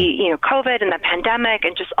the COVID and the pandemic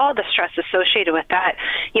and just all the stress associated with that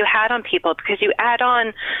you had on people, because you add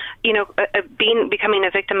on, becoming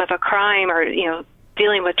a victim of a crime or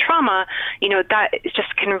dealing with trauma, that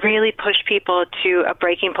just can really push people to a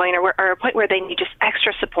breaking point or a point where they need just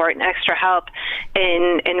extra support and extra help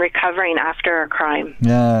in recovering after a crime.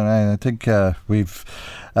 Yeah, I think we've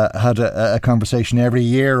had a conversation every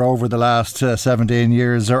year over the last 17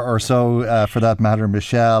 years or so, for that matter,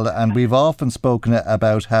 Michelle, and we've often spoken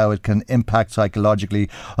about how it can impact psychologically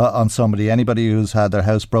on somebody. Anybody who's had their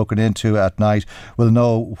house broken into at night will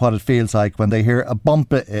know what it feels like when they hear a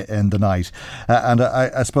bump in the night. And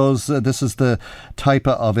I suppose this is the type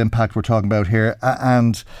of impact we're talking about here.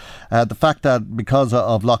 And the fact that because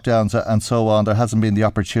of lockdowns and so on, there hasn't been the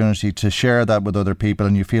opportunity to share that with other people,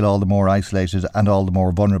 and you feel all the more isolated and all the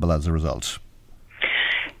more vulnerable as a result.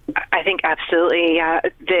 I think absolutely.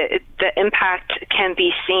 The impact can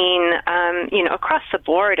be seen, across the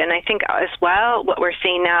board. And I think as well, what we're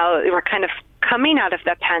seeing now, we're kind of coming out of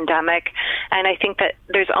the pandemic, and I think that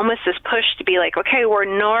there's almost this push to be like, okay, we're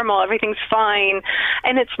normal, everything's fine,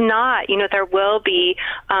 and it's not. There will be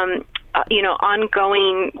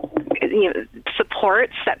ongoing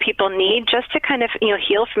supports that people need just to kind of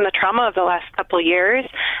heal from the trauma of the last couple of years.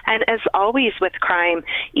 And as always with crime,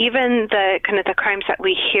 even the crimes that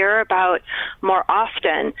we hear about more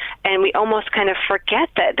often, and we almost kind of forget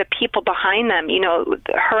that the people behind them,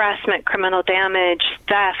 harassment, criminal damage,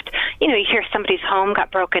 theft, you hear somebody's home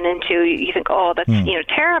got broken into, you think, oh, that's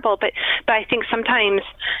terrible, but I think sometimes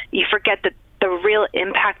you forget that the real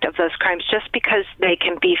impact of those crimes, just because they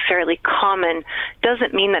can be fairly common,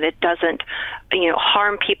 doesn't mean that it doesn't,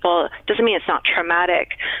 harm people, doesn't mean it's not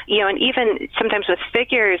traumatic. And even sometimes with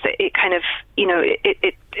figures, it kind of,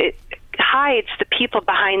 it hides the people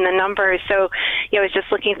behind the numbers. So, I was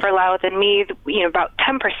just looking for Louth and Meath, about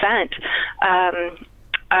 10%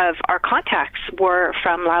 of our contacts were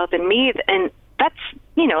from Louth and Meath, and that's,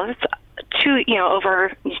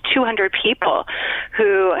 over 200 people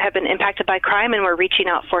who have been impacted by crime, and we're reaching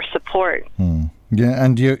out for support. Yeah,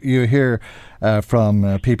 and you hear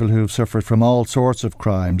from people who've suffered from all sorts of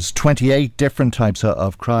crimes, 28 different types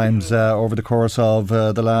of crimes over the course of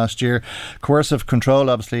the last year. Coercive control,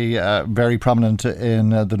 obviously, very prominent in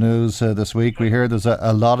the news this week. We hear there's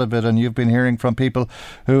a lot of it, and you've been hearing from people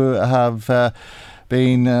who have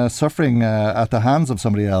been suffering at the hands of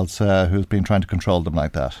somebody else who's been trying to control them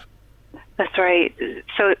like that. That's right.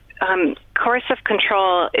 So coercive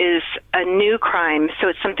control is a new crime, so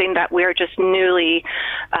it's something that we're just newly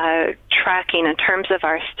tracking in terms of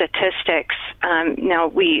our statistics. Now,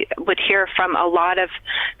 we would hear from a lot of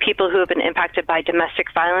people who have been impacted by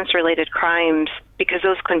domestic violence-related crimes, because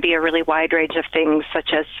those can be a really wide range of things,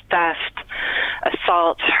 such as theft,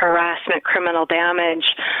 assault, harassment, criminal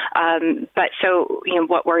damage. But so,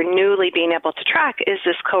 what we're newly being able to track is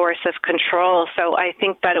this coercive control. So I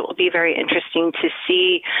think that it will be very interesting to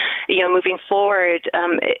see, moving forward,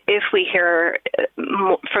 if we hear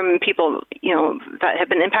from people, that have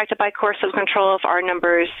been impacted by coercive control, if our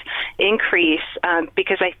numbers increase,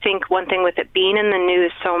 because I think one thing with it being in the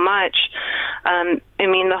news so much,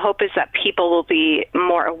 the hope is that people will be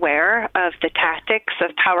more aware of the tactics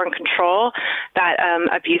of power and control that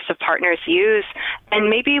abusive partners use, and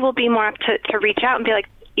maybe we'll be more apt to reach out and be like,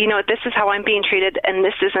 this is how I'm being treated, and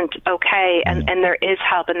this isn't okay, and there is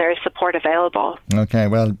help and there is support available. Okay,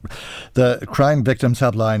 well, the Crime Victims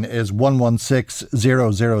Helpline is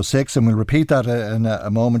 116006, and we'll repeat that in a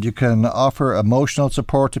moment. You can offer emotional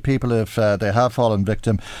support to people if they have fallen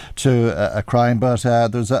victim to a crime, but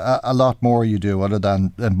there's a lot more you do other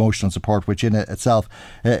than emotional support, which in itself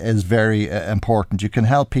is very important. You can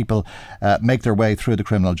help people make their way through the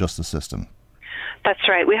criminal justice system. That's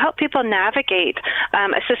right. We help people navigate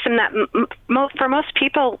a system that for most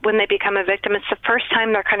people, when they become a victim, it's the first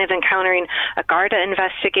time they're kind of encountering a Garda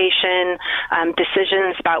investigation,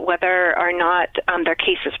 decisions about whether or not their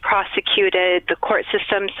case is prosecuted, the court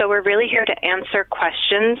system. So we're really here to answer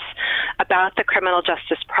questions about the criminal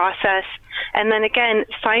justice process, And then again,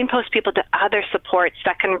 signpost people to other supports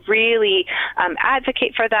that can really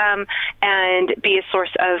advocate for them and be a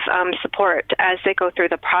source of support as they go through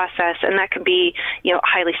the process. And that can be,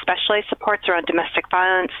 highly specialized supports around domestic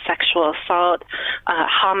violence, sexual assault,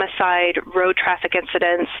 homicide, road traffic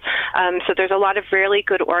incidents. So there's a lot of really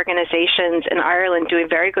good organizations in Ireland doing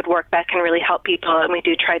very good work that can really help people, and we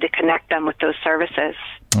do try to connect them with those services.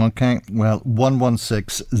 Okay, well,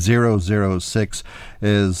 116006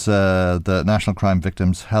 is the National Crime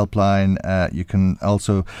Victims Helpline. You can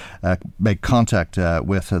also make contact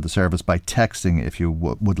with the service by texting if you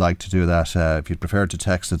would like to do that. If you'd prefer to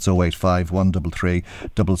text, it's 085 133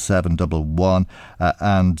 7711,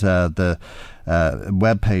 and the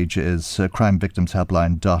webpage is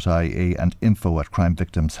crimevictimshelpline.ie and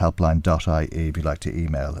info@crimevictimshelpline.ie if you'd like to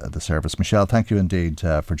email the service. Michelle, thank you indeed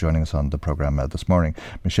for joining us on the programme this morning.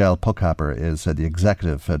 Michelle Puckhaber is the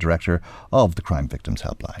Executive Director of the Crime Victims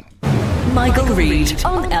Helpline. Michael Reid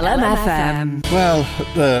on LMFM. Well,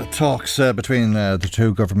 the talks between the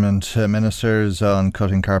two government ministers on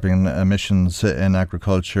cutting carbon emissions in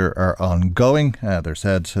agriculture are ongoing. They're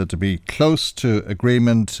said to be close to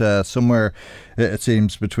agreement, somewhere it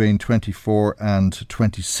seems between 24 and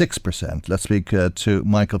 26%. Let's speak to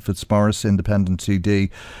Michael Fitzmaurice, Independent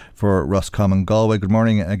TD for Roscommon Galway. Good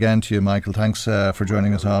morning again to you, Michael. Thanks for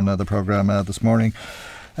joining us on the programme this morning.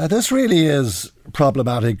 This really is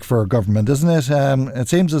problematic for government, isn't it? It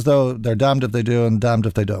seems as though they're damned if they do and damned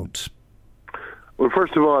if they don't. Well,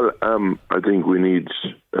 first of all, I think we need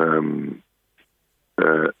an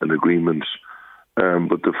agreement.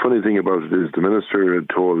 But the funny thing about it is the Minister had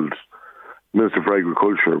told Minister for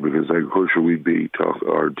Agriculture, because agriculture we'd be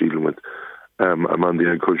dealing with, I'm on the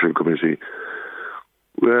Agricultural Committee,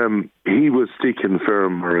 he was sticking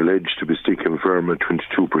firm, or alleged to be sticking firm, at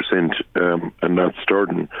 22% and not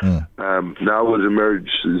starting. Now what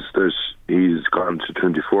emerges is that he's gone to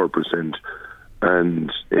 24%,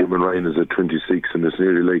 and Eamon Ryan is at 26%, and it's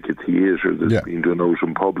nearly like a theatre that's been done out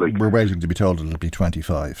in public. We're waiting to be told it'll be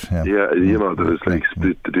 25. That it's like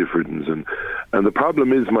split the difference. And the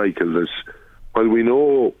problem is, Michael, that while we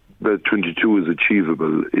know that 22 is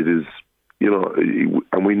achievable, it is,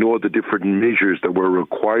 and we know the different measures that were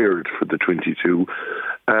required for the 22.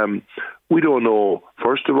 We don't know,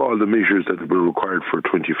 first of all, the measures that were required for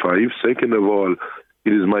 25. Second of all,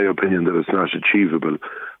 it is my opinion that it's not achievable.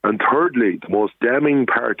 And thirdly, the most damning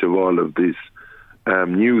part of all of this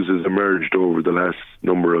news has emerged over the last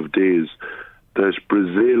number of days, that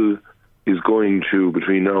Brazil is going to,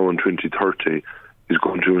 between now and 2030, is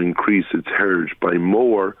going to increase its herd by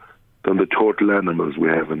more than the total animals we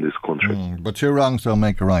have in this country. But two wrongs don't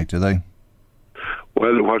make a right, do they?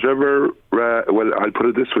 Well, I'll put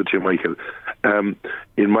it this way to you, Michael.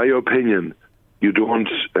 In my opinion, you don't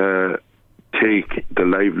take the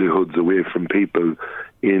livelihoods away from people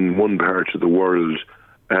in one part of the world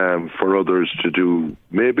for others to do.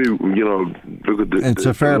 Maybe, look at this. It's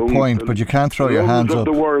a fair point, but you can't throw your hands up.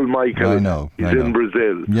 The world, Michael, I know. in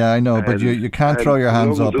Brazil. Yeah, I know, but you can't throw your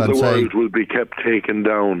hands up and say... the world will be kept taken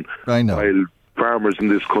down. I know. While farmers in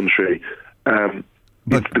this country...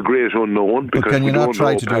 it's the great unknown. But can you not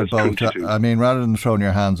try to do both? 22. I mean, rather than throwing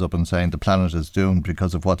your hands up and saying the planet is doomed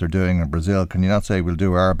because of what they're doing in Brazil, can you not say we'll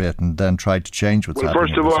do our bit and then try to change what's happening?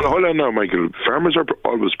 First of all, hold on now, Michael. Farmers are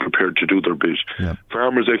always prepared to do their bit. Yeah.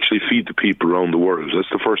 Farmers actually feed the people around the world. That's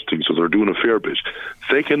the first thing, so they're doing a fair bit.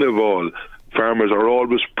 Second of all, farmers are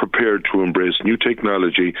always prepared to embrace new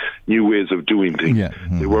technology, new ways of doing things. Yeah.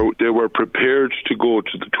 Mm-hmm. They were prepared to go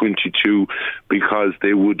to the 22 because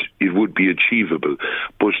it would be achievable.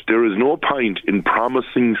 But there is no point in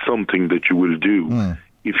promising something that you will do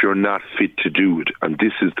if you're not fit to do it. And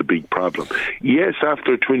this is the big problem. Yes,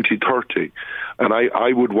 after 2030, and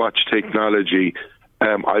I would watch technology,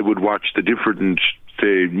 I would watch the different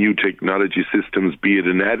new technology systems, be it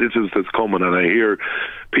in additives that's coming, and I hear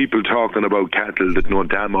people talking about cattle that know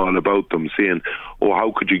damn all about them, saying, oh, how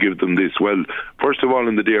could you give them this? Well, first of all,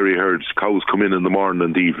 in the dairy herds, cows come in the morning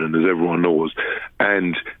and the evening, as everyone knows,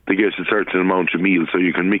 and they get a certain amount of meal, so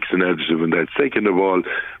you can mix an additive in that. Second of all,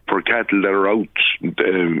 for cattle that are out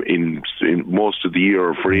in most of the year,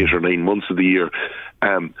 or for 8 or 9 months of the year,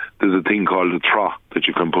 there's a thing called a trough that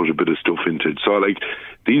you can put a bit of stuff into. So,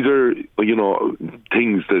 these are,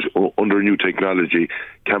 things that under new technology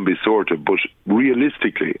can be sorted, but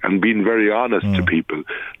realistically, and being very honest to people,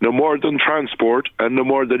 no more than transport and no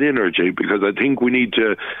more than energy, because I think we need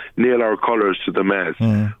to nail our colours to the mast.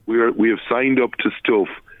 We have signed up to stuff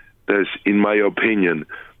that, in my opinion,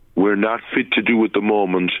 we're not fit to do at the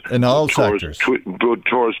moment. In all sectors. But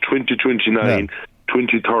towards 2029...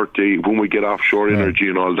 2030, when we get offshore energy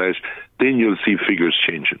and all that, then you'll see figures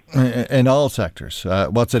changing. In all sectors?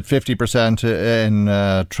 What's it, 50% in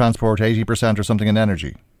transport, 80% or something in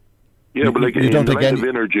energy? Yeah, but like you don't think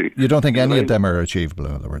energy... You don't think any of them are achievable,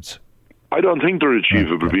 in other words? I don't think they're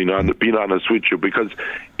achievable, being honest with you, because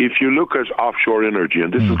if you look at offshore energy,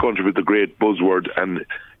 and this is going to be the great buzzword, and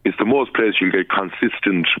it's the most place you get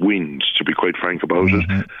consistent wind, to be quite frank about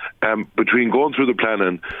it, between going through the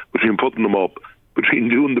planning, between putting them up, between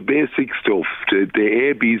doing the basic stuff, the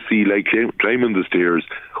ABC, like climbing the stairs,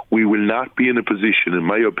 we will not be in a position, in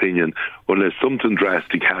my opinion, unless something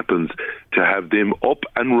drastic happens, to have them up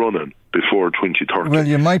and running before 2030. Well,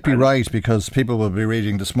 you might be right, because people will be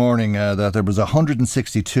reading this morning that there was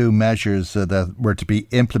 162 measures that were to be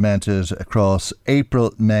implemented across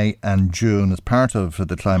April, May and June as part of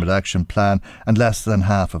the Climate Action Plan, and less than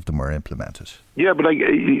half of them were implemented. Yeah, but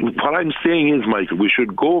what I'm saying is, Michael, we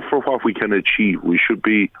should go for what we can achieve. We should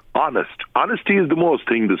be honest. Honesty is the most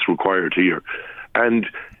thing that's required here. And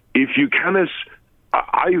if you cannot...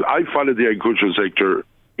 I follow the agricultural sector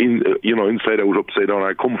inside out, upside down.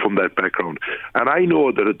 I come from that background. And I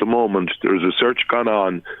know that at the moment there's a search gone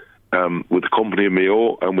on with the company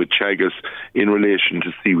Mayo and with Chagas in relation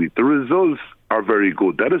to seaweed. The results are very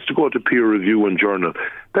good. That is to go to peer review and journal.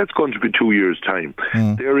 That's going to be 2 years' time.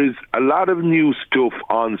 There is a lot of new stuff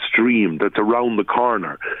on stream that's around the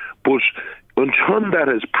corner. But until that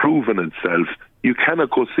has proven itself, you cannot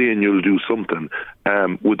go saying you'll do something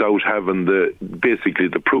without having the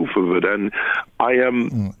proof of it. And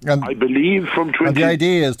I believe from 20... And the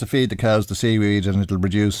idea is to feed the cows the seaweed, and it'll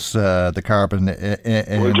reduce the carbon. To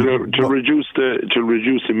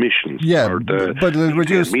reduce emissions. Yeah, but it'll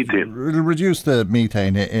reduce methane. It'll reduce the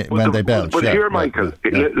methane when they belch. But here, Michael,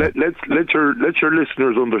 let your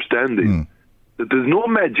listeners understand this. That there's no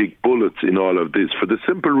magic bullets in all of this, for the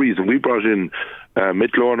simple reason we brought in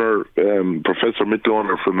Professor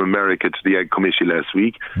Mittlohner from America to the Ag Committee last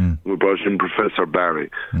week. We brought in Professor Barry.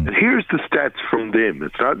 And here's the stats from them.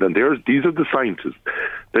 It's not, and these are the scientists,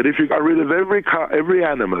 that if you got rid of every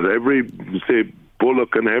animal, every, say,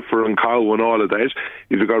 bullock and heifer and cow and all of that,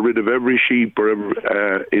 if you got rid of every sheep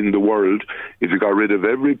in the world, if you got rid of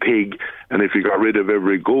every pig, and if you got rid of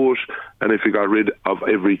every goat, and if you got rid of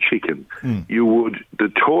every chicken, you would, the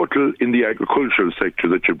total in the agricultural sector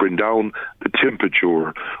that you bring down the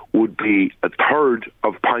temperature would be a third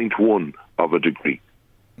of 0.1 of a degree.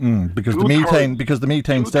 Because the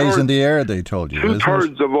methane stays in the air, they told you.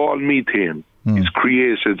 2/3 of all methane is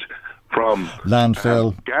created from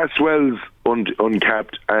landfill, gas wells,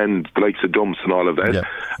 uncapped, and the likes of dumps and all of that.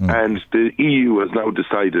 And the EU has now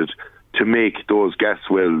decided to make those gas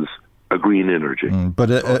wells a green energy. But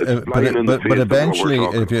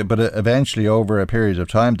eventually, over a period of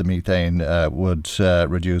time, the methane would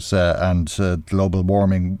reduce, and global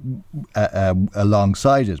warming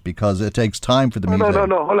alongside it, because it takes time for the methane.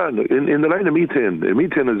 No, hold on. In the line of methane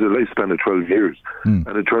is a lifespan of 12 years, and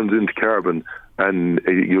it turns into carbon, and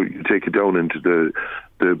you take it down into the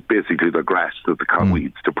basically the grass that the cow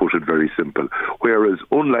eats, to put it very simple. Whereas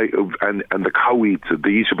unlike and the cow eats,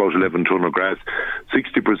 they eat about 11 tonne of grass.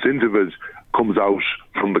 60% of it comes out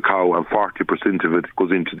from the cow, and 40% of it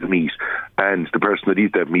goes into the meat. And the person that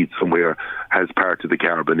eats that meat somewhere has part of the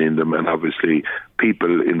carbon in them, and obviously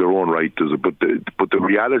people in their own right does it. But the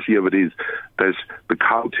reality of it is that the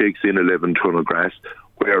cow takes in 11 tonne of grass,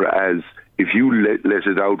 whereas if you let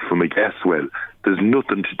it out from a gas well, there's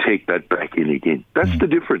nothing to take that back in again. That's the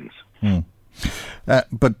difference.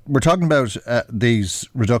 But we're talking about these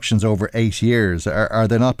reductions over 8 years. Are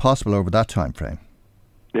they not possible over that time frame?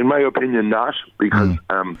 In my opinion, not, because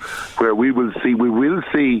where we will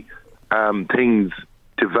see things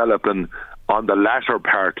developing on the latter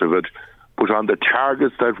part of it, but on the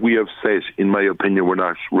targets that we have set, in my opinion, we're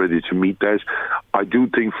not ready to meet that. I do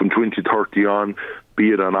think from 2030 on, be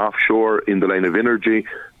it on offshore, in the line of energy,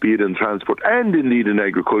 be it in transport, and indeed in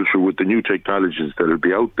agriculture, with the new technologies that will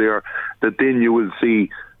be out there, that then you will see,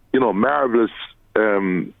 marvellous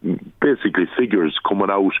basically figures coming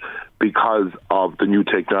out because of the new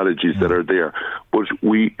technologies that are there. But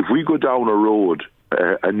if we go down a road,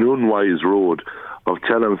 an unwise road, of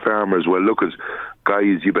telling farmers, well, look,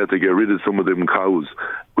 guys, you better get rid of some of them cows,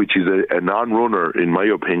 which is a non-runner, in my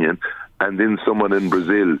opinion, and then someone in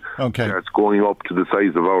Brazil starts going up to the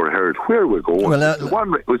size of our herd. Where are we going? Well,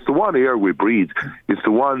 it's the one air we breathe. It's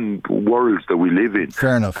the one world that we live in.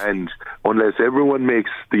 Fair enough. And unless everyone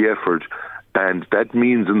makes the effort, and that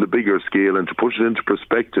means in the bigger scale, and to put it into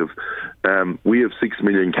perspective, we have 6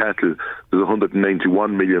 million cattle. There's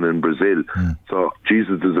 191 million in Brazil. So,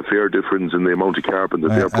 Jesus, there's a fair difference in the amount of carbon that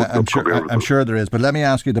they're putting up. I'm sure there is. But let me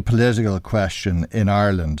ask you the political question in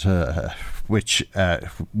Ireland. which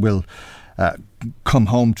will come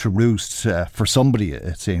home to roost for somebody,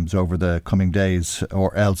 it seems, over the coming days,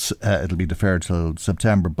 or else it'll be deferred till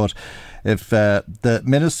September. But if the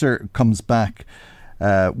Minister comes back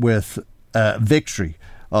with victory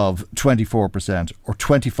of 24% or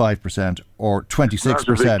 25% or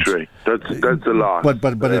 26%. That's a lot.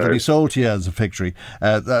 But it'll be sold to you as a victory.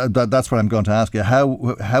 That's what I'm going to ask you. How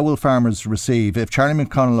will farmers receive if Charlie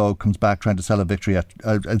McConalogue comes back trying to sell a victory at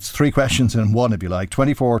it's three questions in one, if you like,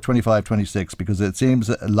 24, 25, 26, because it seems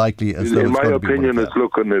likely as though in my opinion, it's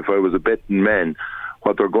looking, if I was a betting man,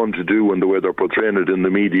 what they're going to do and the way they're portraying it in the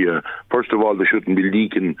media. First of all, they shouldn't be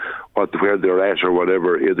leaking where they're at or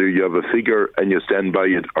whatever. Either you have a figure and you stand by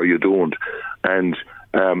it, or you don't. And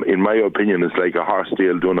in my opinion, it's like a horse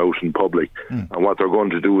deal done out in public. And what they're going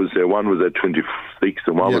to do is say one was at 26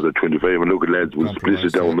 and one was at 25. And look at lads, we'll split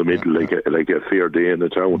it down the middle like a fair day in the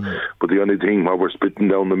town. But the only thing what we're splitting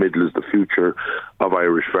down the middle is the future of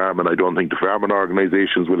Irish farming. I don't think the farming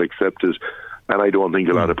organisations will accept it. And I don't think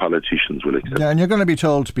a lot of politicians will accept it. And you're going to be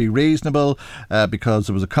told to be reasonable because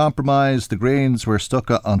there was a compromise. The Greens were stuck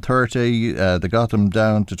on 30. They got them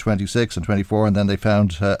down to 26 and 24, and then they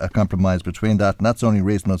found a compromise between that, and that's only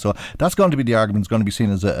reasonable. So that's going to be the argument. It's going to be seen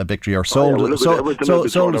as a victory or sold, sold as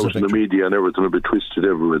a victory. In the media and everything will be twisted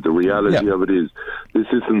everywhere. The reality of it is this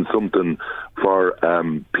isn't something for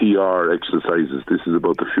PR exercises. This is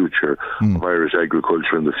about the future of Irish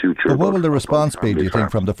agriculture and the future. But what will the response be, do you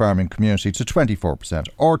think, from the farming community to 24%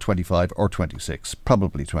 or 25 or 26?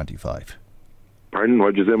 Probably 25. Pardon?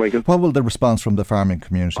 What did you say, Michael? What will the response from the farming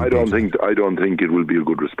community be? I don't think it will be a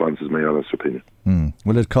good response, is my honest opinion.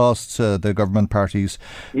 Will it cost the government parties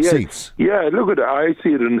seats? Yeah, look at it. I see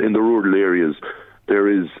it in the rural areas. There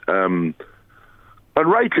is, and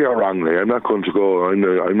rightly or wrongly, I'm not going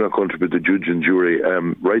to be the judge and jury.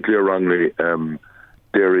 Rightly or wrongly,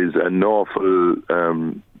 there is an awful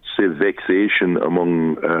vexation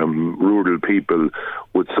among rural people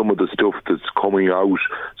with some of the stuff that's coming out.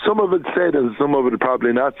 Some of it said and some of it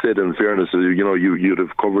probably not said, in fairness. You'd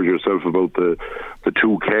have covered yourself about the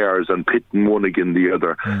two cars and pitting one against the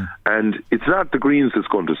other. And it's not the Greens that's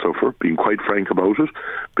going to suffer, being quite frank about it,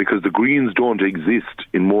 because the Greens don't exist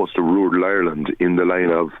in most of rural Ireland in the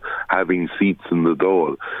line of having seats in the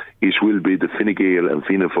Dáil. It will be the Fine Gael and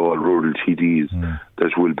Fianna Fáil rural TDs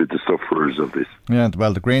that will be the sufferers of this. Yeah,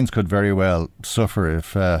 well, the Greens could very well suffer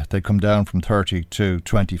if they come down from 30 to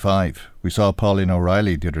 25. We saw Pauline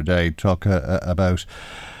O'Reilly the other day talk about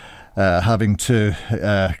having to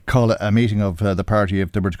call a meeting of the party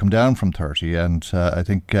if they were to come down from 30, and I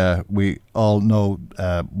think we all know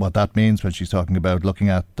what that means when she's talking about looking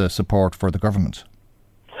at the support for the government.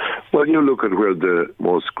 Well, you look at where the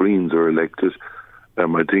most Greens are elected.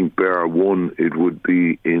 I think bar one, it would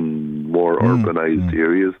be in more urbanised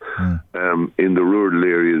areas. In the rural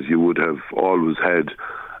areas, you would have always had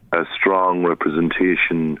a strong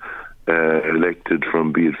representation elected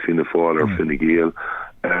from, be it Fianna Fáil or Fine Gael.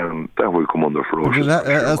 That will come under ferocious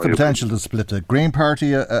pressure. Has the potential to split the Green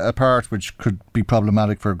Party apart, which could be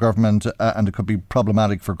problematic for government, and it could be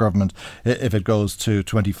problematic for government if it goes to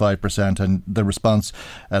 25%, and the response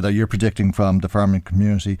that you're predicting from the farming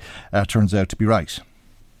community turns out to be right.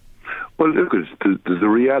 Well, look, there's a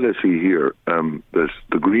reality here that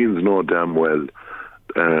the Greens know damn well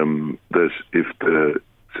that if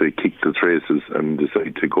they kick the traces and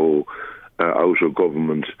decide to go out of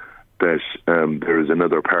government, that there is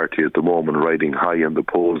another party at the moment riding high in the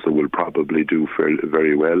polls that will probably do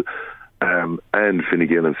very well. And Fine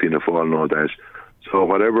Gael and Fianna Fáil know that. So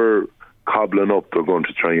whatever cobbling up they're going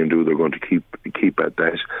to try and do, they're going to keep at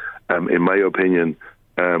that. In my opinion,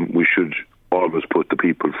 we should always put the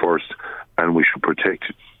people first, and we should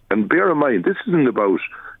protect. And bear in mind, this isn't about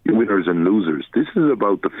winners and losers. This is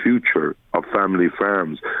about the future of family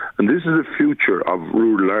farms, and this is the future of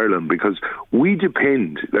rural Ireland, because we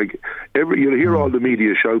depend, you'll hear all the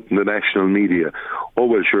media shouting, the national media, oh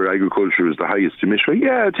well, sure, agriculture is the highest emission.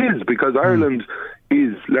 Yeah, it is, because Ireland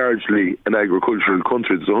is largely an agricultural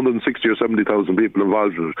country. There's 160 or 70,000 people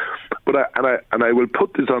involved in it. But I will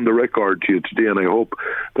put this on the record to you today, and I hope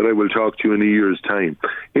that I will talk to you in a year's time.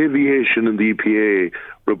 Aviation in the EPA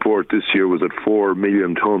report this year was at 4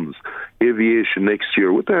 million tonnes. Aviation next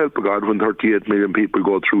year, with the help of God, when 38 million people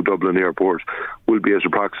go through Dublin Airport, will be at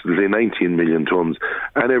approximately 19 million tonnes.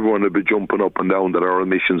 And everyone will be jumping up and down that our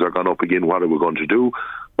emissions are gone up again. What are we going to do?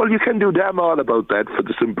 Well, you can do damn all about that, for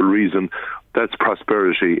the simple reason that's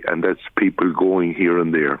prosperity and that's people going here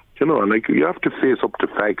and there. You have to face up to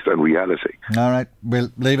facts and reality. All right,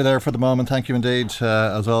 we'll leave it there for the moment. Thank you indeed,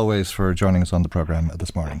 as always, for joining us on the programme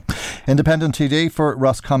this morning. Independent TD for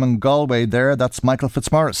Roscommon Galway there, that's Michael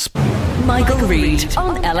Fitzmaurice. Michael Reid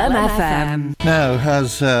on LMFM. Now,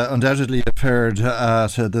 as undoubtedly you've heard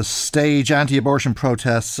at the stage, anti-abortion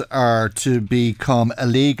protests are to become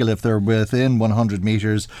illegal if they're within 100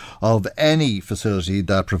 metres of any facility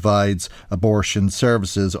that provides abortion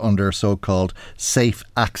services under so-called safe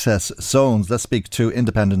access zones. Let's speak to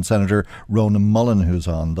Independent Senator Ronan Mullen, who's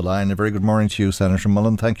on the line. A very good morning to you, Senator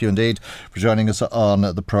Mullen. Thank you indeed for joining us on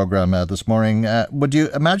the programme this morning. Would you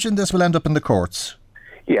imagine this will end up in the courts?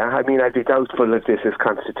 Yeah, I mean, I'd be doubtful if this is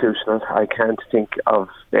constitutional. I can't think of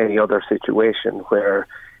any other situation where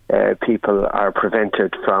people are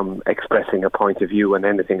prevented from expressing a point of view on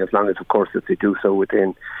anything, as long as, of course, if they do so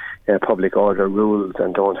within public order rules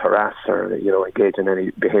and don't harass or, engage in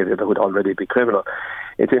any behaviour that would already be criminal.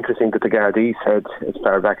 It's interesting that the Gardaí said as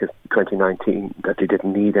far back as 2019 that they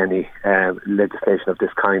didn't need any legislation of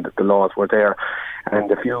this kind, that the laws were there.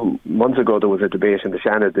 And a few months ago there was a debate in the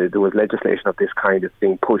Shannon. There was legislation of this kind that's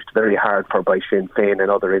being pushed very hard for by Sinn Féin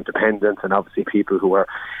and other independents, and obviously people who are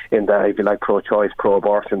in the, if you like, pro-choice,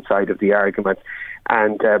 pro-abortion side of the argument.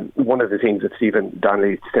 And one of the things that Stephen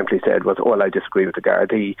Donnelly simply said was, I disagree with the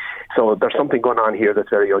Gardaí. So there's something going on here that's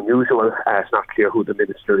very unusual. It's not clear who the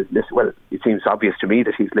minister is listening. Well, it seems obvious to me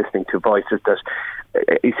that he's listening to voices that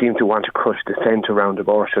he seems to want to crush dissent around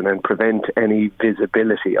abortion and prevent any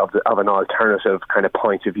visibility of an alternative kind of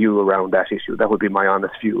point of view around that issue. That would be my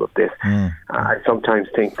honest view of this. I sometimes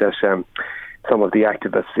think that some of the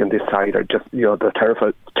activists in this side are just,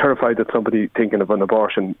 they're terrified that somebody thinking of an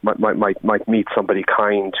abortion might meet somebody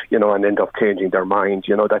kind, and end up changing their mind.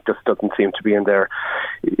 That just doesn't seem to be in there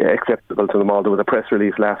acceptable to them all. There was a press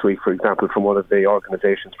release last week, for example, from one of the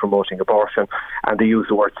organisations promoting abortion, and they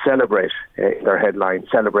used the word celebrate in their headline,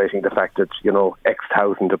 celebrating the fact that, X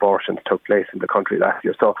thousand abortions took place in the country last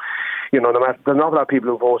year. So, no matter, there's an awful lot of people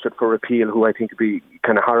who voted for repeal who I think would be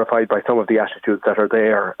kind of horrified by some of the attitudes that are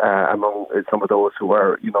there among some of those who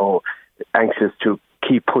are, anxious to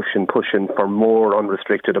keep pushing for more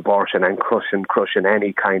unrestricted abortion and crushing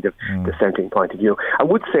any kind of dissenting point of view. I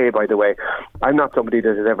would say, by the way, I'm not somebody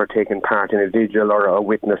that has ever taken part in a vigil or a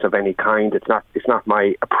witness of any kind. It's not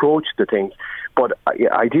my approach to things. But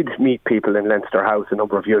I did meet people in Leinster House a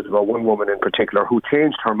number of years ago, one woman in particular who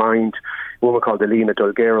changed her mind, a woman called Alina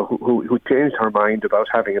Dulgero, who changed her mind about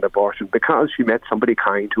having an abortion because she met somebody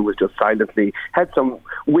kind who was just silently, had some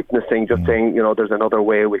witnessing, just saying, there's another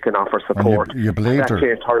way we can offer support. And you believed her? That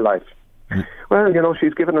changed her life. Well,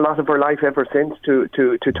 she's given a lot of her life ever since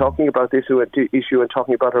to talking about this issue and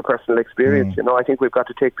talking about her personal experience. I think we've got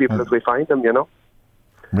to take people as we find them,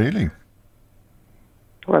 Really?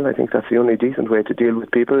 Well, I think that's the only decent way to deal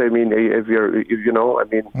with people. I mean, if you're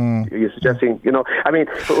suggesting, who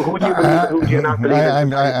do you believe and who do you not believe?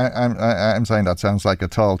 I'm saying that sounds like a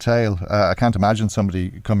tall tale. I can't imagine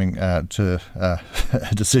somebody coming to a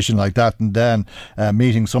decision like that and then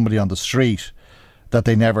meeting somebody on the street that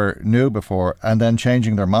they never knew before and then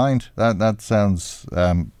changing their mind. That sounds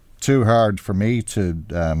too hard for me to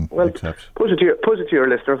accept. Put it to your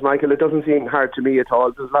listeners, Michael. It doesn't seem hard to me at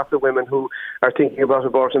all. There's lots of women who are thinking about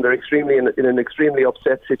abortion. They're extremely in an extremely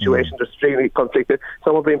upset situation. They're extremely conflicted.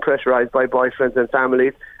 Some are being pressurised by boyfriends and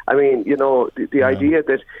families. I mean, the idea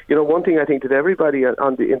that, one thing I think that everybody in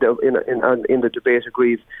the debate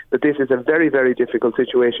agrees that this is a very, very difficult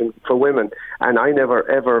situation for women. And I never,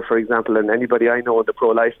 ever, for example, and anybody I know in the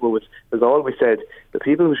pro-life movement has always said the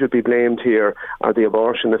people who should be blamed here are the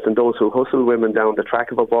abortionists and those who hustle women down the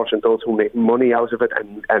track of abortion, those who make money out of it,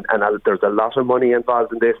 and there's a lot of money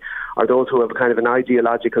involved in this, are those who have kind of an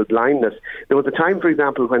ideological blindness. There was a time, for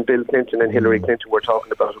example, when Bill Clinton and Hillary Clinton were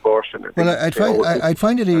talking about abortion. Well, I'd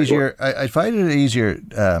find it easier. I find it easier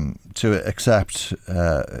to accept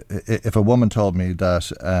if a woman told me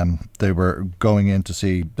that they were going in to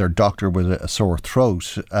see their doctor with a sore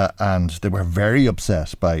throat and they were very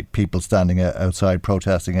upset by people standing outside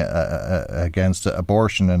protesting against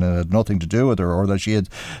abortion, and it had nothing to do with her, or that she had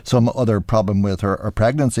some other problem with her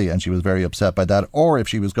pregnancy and she was very upset by that, or if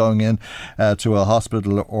she was going in to a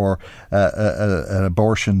hospital or an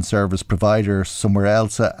abortion service provider somewhere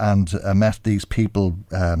else and met these people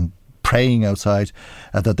praying outside,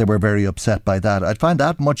 that they were very upset by that. I'd find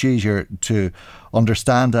that much easier to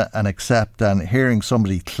understand and accept than hearing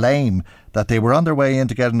somebody claim that they were on their way in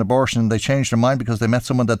to get an abortion and they changed their mind because they met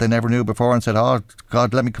someone that they never knew before and said, oh,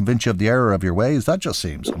 God, let me convince you of the error of your ways. That just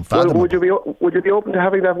seems unfathomable. Well, would you be open to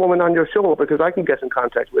having that woman on your show? Because I can get in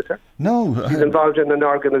contact with her. No. She's involved in an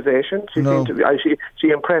organisation. She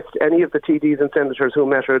impressed any of the TDs and senators who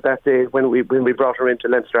met her that day when we brought her into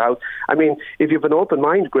Leinster House. I mean, if you have an open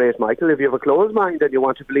mind, great, Michael. If you have a closed mind and you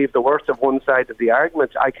want to believe the worst of one side of the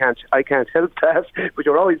argument, I can't help that. But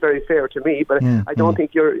you're always very fair to me. But I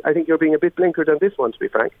think you're being a bit blinkered on this one, to be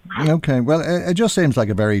frank. Okay, well, it just seems like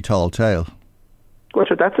a very tall tale. Well,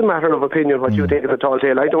 sure, that's a matter of opinion, what you think is a tall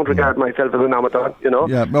tale. I don't regard myself as an amateur, you know.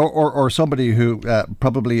 Yeah, or somebody who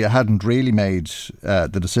probably hadn't really made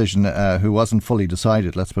the decision, who wasn't fully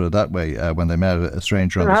decided, let's put it that way, when they met a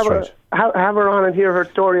stranger on the street. Have her on and hear her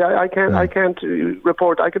story. I can't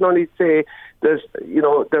report. I can only say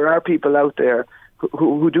there are people out there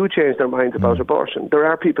who do change their minds about abortion. There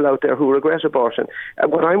are people out there who regret abortion.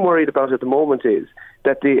 And what I'm worried about at the moment is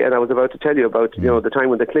that and I was about to tell you about, the time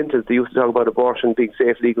when the Clintons, they used to talk about abortion being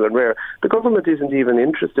safe, legal and rare. The government isn't even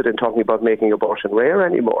interested in talking about making abortion rare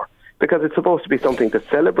anymore, because it's supposed to be something that's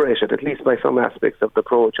celebrated, at least by some aspects of the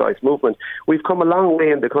pro-choice movement. We've come a long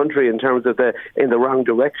way in the country in terms of in the wrong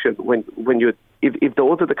direction if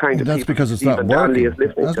those are the kind of that's people because it's not working.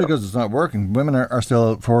 That's to. Because it's not working. Women are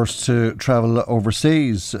still forced to travel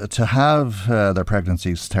overseas to have their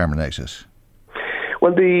pregnancies terminated.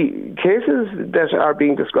 Well, the cases that are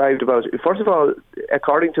being described about, first of all,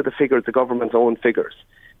 according to the government's own figures,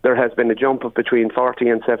 there has been a jump of between 40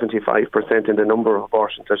 and 75% in the number of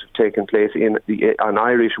abortions that have taken place on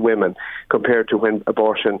Irish women compared to when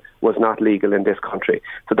abortion was not legal in this country.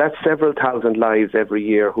 So that's several thousand lives every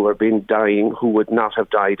year who are dying who would not have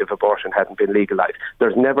died if abortion hadn't been legalised.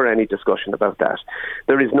 There's never any discussion about that.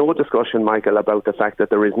 There is no discussion, Michael, about the fact that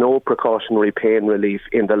there is no precautionary pain relief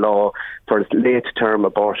in the law for late-term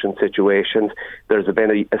abortion situations. There's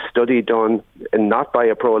been a study done, not by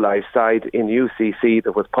a pro-life side, in UCC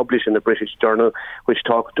that was published in the British Journal, which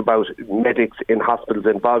talked about medics in hospitals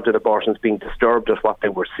involved in abortions being disturbed at what they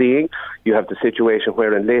were seeing. You have the situation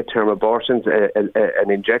where in late-term abortions an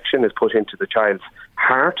injection is put into the child's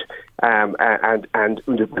heart and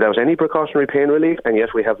without any precautionary pain relief, and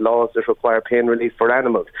yet we have laws that require pain relief for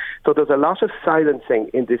animals. So there's a lot of silencing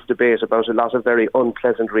in this debate about a lot of very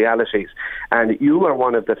unpleasant realities, and you are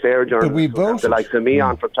one of the fair journalists who have the likes of me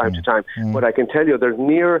on from time to time, but I can tell you there's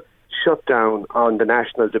near shutdown on the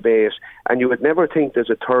national debate, and you would never think that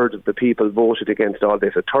a third of the people voted against all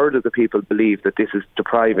this. A third of the people believe that this is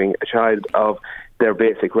depriving a child of their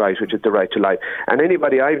basic right, which is the right to life. And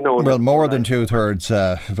anybody I've known... Well, more than two-thirds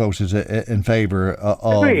voted in favour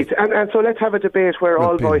of... Agreed, and so let's have a debate where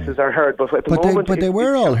all voices are heard. But at the moment... But they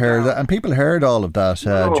were all heard, and people heard all of that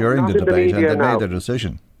during the debate, and they made their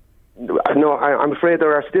decision. No, I'm afraid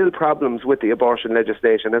there are still problems with the abortion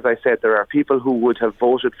legislation. As I said, there are people who would have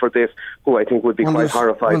voted for this who I think would be quite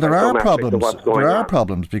horrified by some aspects of what's going on. There are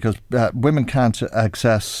problems because women can't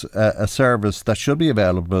access a service that should be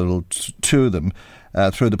available to them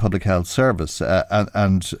through the public health service.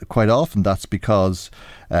 And quite often that's because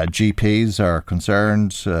GPs are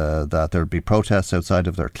concerned that there would be protests outside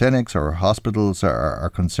of their clinics, or hospitals are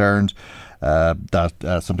concerned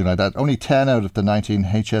that something like that. Only 10 out of the 19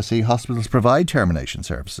 HSE hospitals provide termination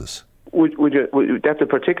services. That's a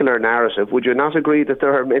particular narrative. Would you not agree that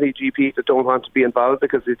there are many GPs that don't want to be involved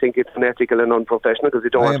because they think it's unethical and unprofessional, because they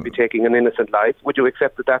don't want to be taking an innocent life? Would you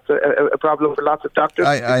accept that that's a problem for lots of doctors?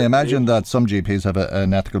 I imagine that some GPs have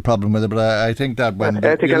an ethical problem with it, but I think that when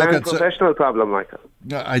ethical and professional problem, Michael.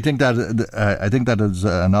 I think that is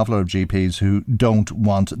an awful lot of GPs who don't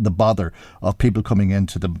want the bother of people coming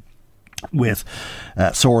into them with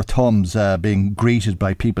sore thumbs, being greeted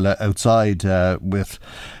by people outside with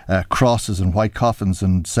crosses and white coffins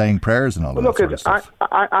and saying prayers and all that sort of stuff.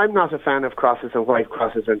 I'm not a fan of crosses and white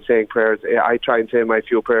crosses and saying prayers. I try and say my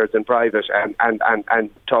few prayers in private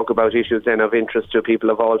and talk about issues then of interest to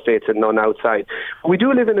people of all faiths and none outside. We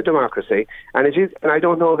do live in a democracy, and I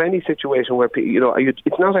don't know of any situation where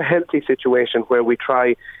it's not a healthy situation where we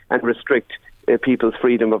try and restrict people's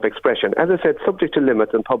freedom of expression. As I said, subject to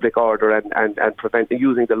limits and public order and preventing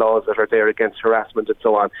using the laws that are there against harassment and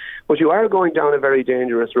so on. But you are going down a very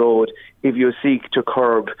dangerous road if you seek to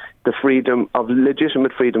curb the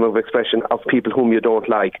legitimate freedom of expression of people whom you don't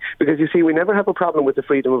like. Because you see, we never have a problem with the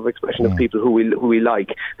freedom of expression of people who we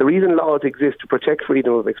like. The reason laws exist to protect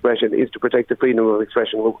freedom of expression is to protect the freedom of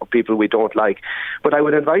expression of people we don't like. But I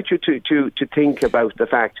would invite you to think about the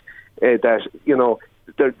fact that,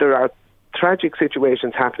 there are tragic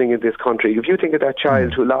situations happening in this country. If you think of that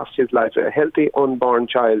child who lost his life, a healthy unborn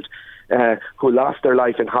child who lost their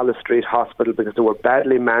life in Holles Street Hospital because they were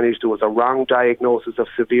badly managed. There was a wrong diagnosis of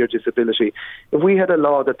severe disability. If we had a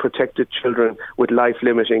law that protected children with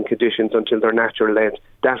life-limiting conditions until their natural end,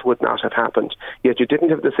 that would not have happened. Yet you didn't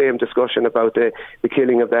have the same discussion about the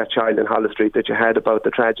killing of that child in Holles Street that you had about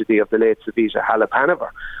the tragedy of the late Savita Halappanavar,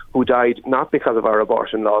 who died not because of our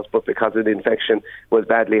abortion laws, but because an infection was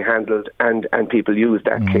badly handled, and people used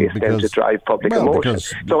that case then to drive public emotion.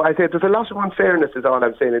 So I say there's a lot of unfairness, is all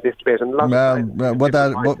I'm saying in this debate. And would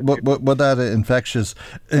that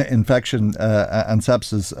infection and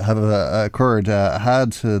sepsis have occurred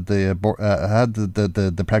had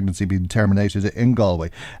the pregnancy been terminated in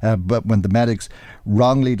Galway, but when the medics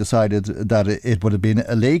wrongly decided that it would have been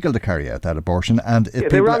illegal to carry out that abortion, and if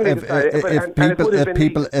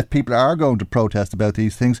people are going to protest about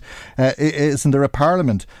these things, isn't there a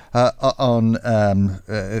parliament on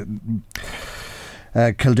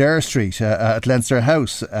Kildare Street at Leinster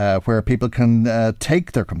House where people can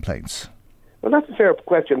take their complaints? Well, that's a fair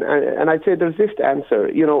question, and I'd say there's this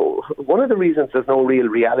answer. You know, one of the reasons there's no real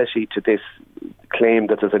reality to this claim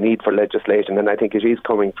that there's a need for legislation, and I think it is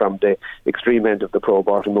coming from the extreme end of the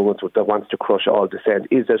pro-abortion movement that wants to crush all dissent,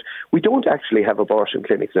 is that we don't actually have abortion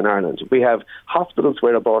clinics in Ireland. We have hospitals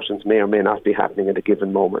where abortions may or may not be happening at a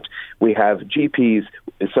given moment. We have GPs,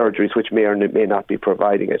 surgeries which may or may not be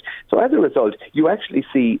providing it. So as a result, you actually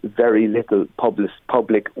see very little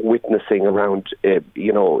public witnessing around,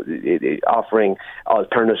 offering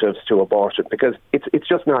alternatives to abortion, because it's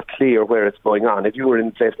just not clear where it's going on. If you were in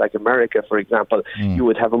a place like America, for example, you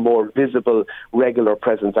would have a more visible, regular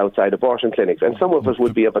presence outside abortion clinics. And some of it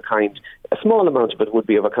would be of a kind, a small amount of it would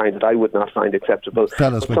be of a kind that I would not find acceptable.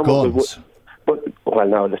 Fellas with guns.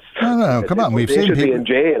 Come on, we've seen people in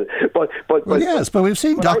jail. But we've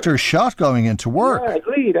seen doctors shot going into work. Yeah,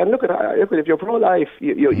 agreed. And look at if you're pro-life,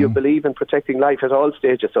 you believe in protecting life at all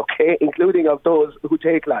stages, okay, including of those who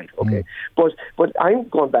take life, okay. But I'm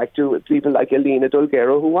going back to people like Elena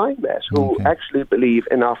Dulgero, who I met, who actually believe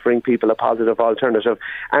in offering people a positive alternative.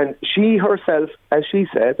 And she herself, as she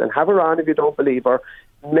said, and have her on if you don't believe her,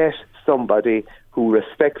 met somebody who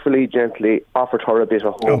respectfully, gently offered her a bit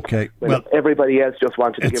of hope. Okay. Well, everybody else just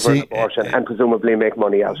wanted to give her an abortion and presumably make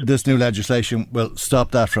money out of it. This new legislation will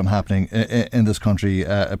stop that from happening in this country.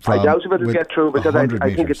 I doubt if it will get through, because I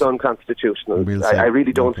think it's unconstitutional. I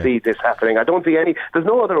really don't see this happening. I don't see any. There's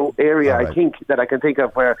no other area, I think, that I can think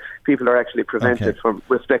of where people are actually prevented from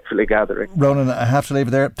respectfully gathering. Ronan, I have to leave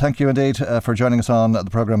it there. Thank you indeed for joining us on the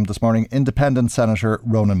programme this morning. Independent Senator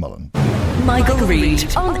Ronan Mullen. Michael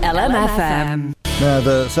Reid on LMFM. Now,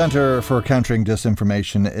 the Centre for Countering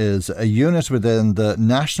Disinformation is a unit within the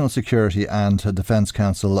National Security and Defence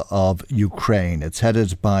Council of Ukraine. It's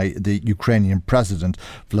headed by the Ukrainian President,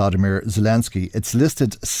 Vladimir Zelensky. It's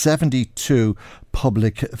listed 72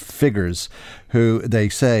 public figures who they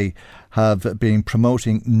say have been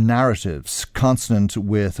promoting narratives consonant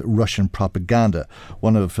with Russian propaganda.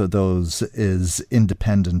 One of those is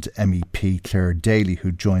independent MEP Claire Daly,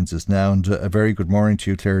 who joins us now. And a very good morning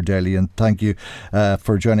to you, Claire Daly, and thank you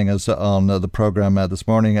for joining us on the programme this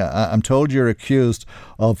morning. I'm told you're accused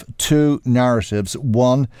of two narratives.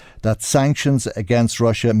 One, that sanctions against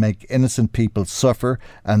Russia make innocent people suffer,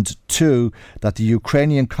 and two, that the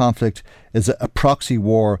Ukrainian conflict is a proxy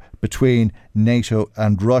war between NATO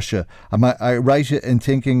and Russia. Am I right in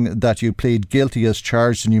thinking that you plead guilty as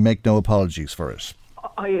charged and you make no apologies for it?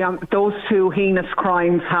 Those two heinous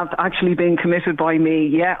crimes have actually been committed by me.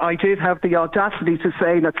 Yeah, I did have the audacity to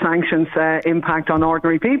say that sanctions impact on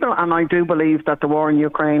ordinary people, and I do believe that the war in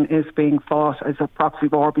Ukraine is being fought as a proxy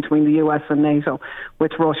war between the US and NATO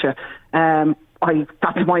with Russia.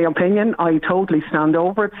 That's my opinion. I totally stand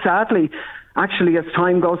over it. Sadly, actually, as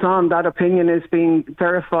time goes on, that opinion is being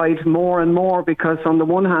verified more and more, because on the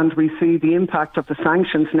one hand, we see the impact of the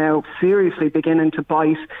sanctions now seriously beginning to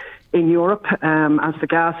bite in Europe. As the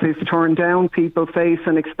gas is turned down, people face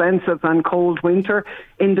an expensive and cold winter.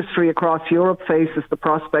 Industry across Europe faces the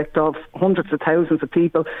prospect of hundreds of thousands of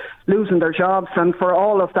people losing their jobs. And for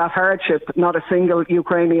all of that hardship, not a single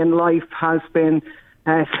Ukrainian life has been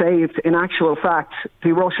saved. In actual fact,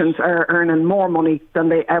 the Russians are earning more money than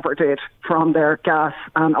they ever did from their gas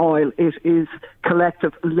and oil. It is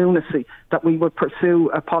collective lunacy that we would pursue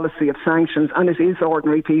a policy of sanctions, and it is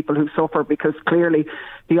ordinary people who suffer, because clearly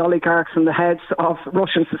the oligarchs and the heads of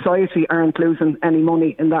Russian society aren't losing any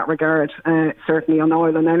money in that regard. Certainly on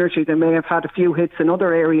oil and energy, they may have had a few hits in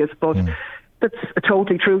other areas, but that's a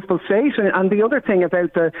totally truthful statement. And the other thing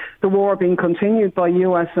about the war being continued by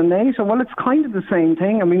US and NATO, well, it's kind of the same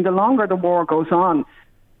thing. I mean, the longer the war goes on,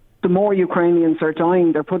 the more Ukrainians are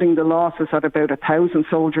dying. They're putting the losses at about 1,000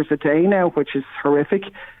 soldiers a day now, which is horrific.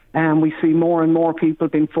 We see more and more people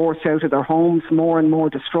being forced out of their homes, more and more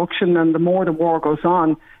destruction, and the more the war goes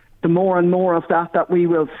on, the more and more of that we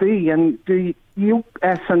will see. And the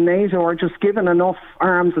US and NATO are just given enough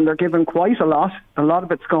arms, and they're given quite a lot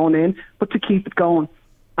of it's going in, but to keep it going.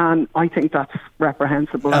 And I think that's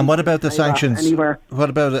reprehensible. And what about the sanctions? Anywhere. What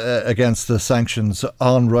about against the sanctions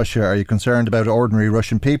on Russia? Are you concerned about ordinary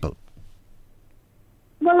Russian people?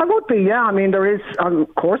 Well, I would be, yeah. I mean, there is,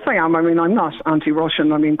 of course I am. I mean, I'm not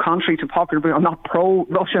anti-Russian. I mean, contrary to popular belief, I'm not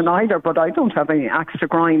pro-Russian either, but I don't have any axe to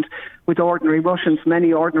grind with ordinary Russians.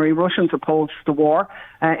 Many ordinary Russians oppose the war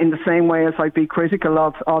in the same way as I'd be critical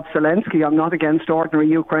of Zelensky. I'm not against ordinary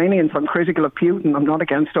Ukrainians. I'm critical of Putin. I'm not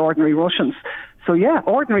against ordinary Russians. So, yeah,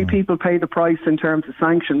 ordinary people pay the price in terms of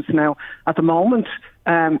sanctions. Now, at the moment,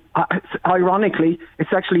 ironically,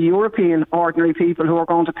 it's actually European ordinary people who are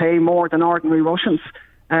going to pay more than ordinary Russians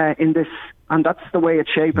in this, and that's the way it's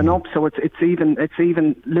shaping up. So it's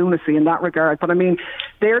even lunacy in that regard. But I mean,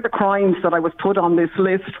 they're the crimes that I was put on this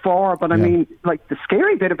list for. But I mean, like, the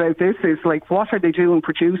scary bit about this is, like, what are they doing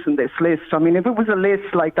producing this list? I mean, if it was a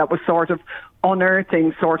list like that was sort of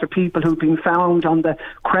unearthing sort of people who've been found on the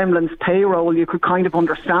Kremlin's payroll, you could kind of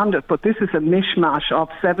understand it. But this is a mishmash of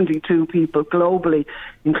 72 people globally,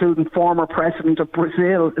 including former president of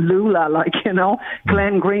Brazil, Lula,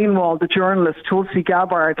 Glenn Greenwald, the journalist, Tulsi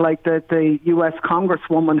Gabbard, like the US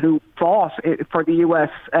congresswoman who fought for the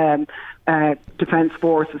US defence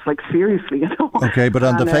forces, like, seriously, Okay, but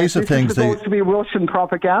on the face of things, it's supposed to be Russian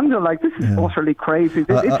propaganda. Like, this is utterly crazy.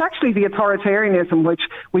 It's actually the authoritarianism which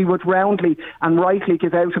we would roundly and rightly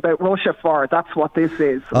give out about Russia for. That's what this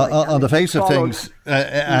is. On the face of things,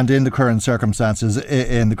 and in the current circumstances,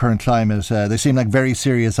 in the current climate, they seem like very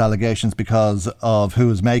serious allegations because of who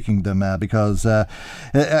is making them. Because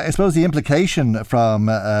I suppose the implication from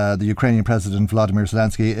the Ukrainian President Volodymyr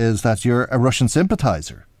Zelensky is that you're a Russian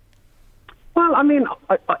sympathiser. Well, I mean,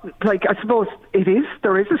 I suppose it is.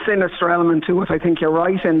 There is a sinister element to it. I think you're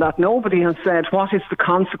right in that nobody has said what is the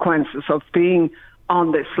consequences of being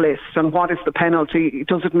on this list and what is the penalty.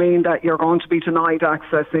 Does it mean that you're going to be denied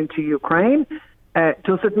access into Ukraine?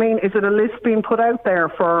 Does it mean, is it a list being put out there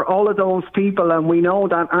for all of those people? And we know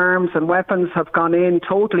that arms and weapons have gone in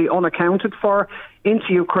totally unaccounted for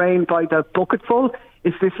into Ukraine by the bucketful.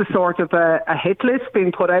 Is this a sort of a hit list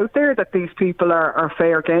being put out there that these people are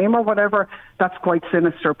fair game or whatever? That's quite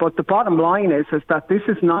sinister. But the bottom line is that this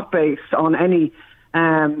is not based on any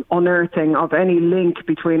unearthing of any link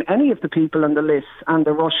between any of the people on the list and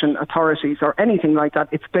the Russian authorities or anything like that.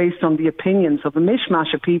 It's based on the opinions of a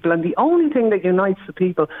mishmash of people. And the only thing that unites the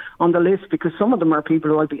people on the list, because some of them are people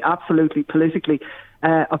who I'd be absolutely politically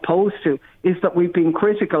opposed to, is that we've been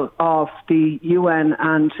critical of the UN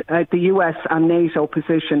and the US and NATO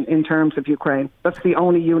position in terms of Ukraine. That's the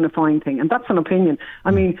only unifying thing, and that's an opinion.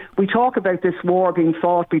 I mean, we talk about this war being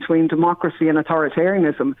fought between democracy and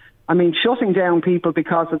authoritarianism. I mean, shutting down people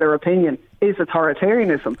because of their opinion is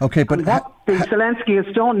authoritarianism. Okay, but what Zelensky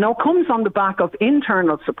has done now comes on the back of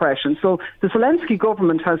internal suppression. So the Zelensky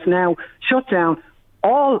government has now shut down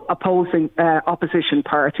all opposing opposition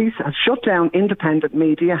parties, has shut down independent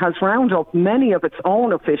media, has rounded up many of its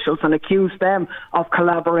own officials and accused them of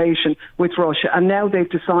collaboration with Russia. And now they've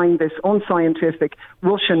designed this unscientific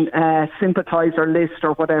Russian sympathiser list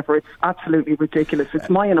or whatever. It's absolutely ridiculous. It's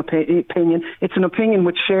my opinion. It's an opinion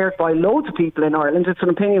which is shared by loads of people in Ireland. It's an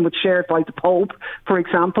opinion which is shared by the Pope, for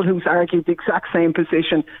example, who's argued the exact same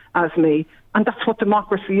position as me. And that's what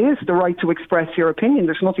democracy is, the right to express your opinion.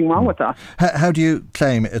 There's nothing wrong with that. How do you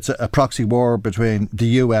claim it's a proxy war between the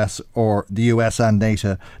US or the US and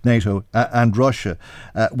NATO and Russia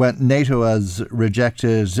when NATO has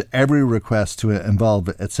rejected every request to involve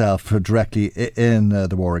itself directly in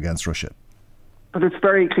the war against Russia? But it's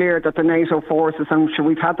very clear that the NATO forces, I'm sure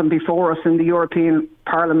we've had them before us in the European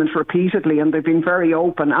Parliament repeatedly, and they've been very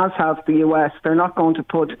open, as have the US. They're not going to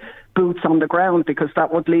put boots on the ground because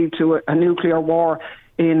that would lead to a nuclear war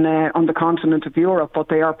on the continent of Europe. But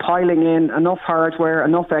they are piling in enough hardware,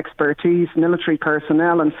 enough expertise, military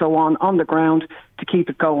personnel and so on the ground to keep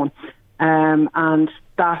it going. And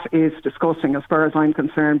that is disgusting as far as I'm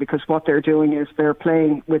concerned, because what they're doing is they're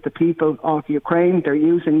playing with the people of Ukraine. They're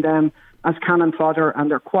using them as cannon fodder,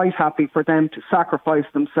 and they're quite happy for them to sacrifice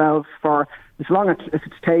themselves for as long as it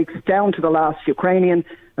takes, down to the last Ukrainian,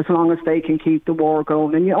 as long as they can keep the war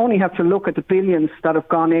going. And you only have to look at the billions that have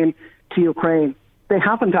gone in to Ukraine. they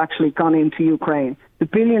haven't actually gone into Ukraine. The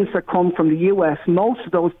billions that come from the US, most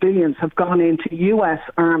of those billions have gone into US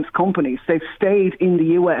arms companies. They've stayed in the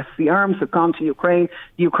US. The arms have gone to Ukraine.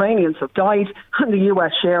 The Ukrainians have died, and the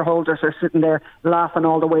US shareholders are sitting there laughing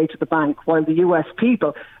all the way to the bank, while the US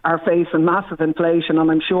people are facing massive inflation, and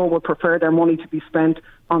I'm sure would prefer their money to be spent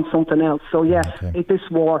on something else. So yes, this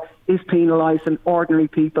war is penalising ordinary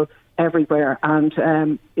people everywhere, and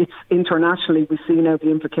it's internationally. We see now the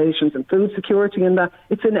implications in food security, and that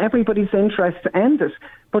it's in everybody's interest to end it.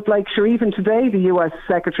 But even today, the US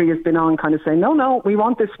Secretary has been on kind of saying, no, we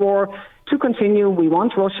want this war to continue. We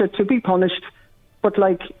want Russia to be punished. But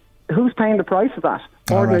who's paying the price of that?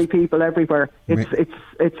 Ordinary people everywhere.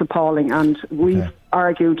 It's appalling, and we've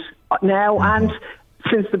argued now and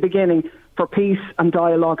since the beginning for peace and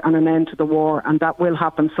dialogue and an end to the war, and that will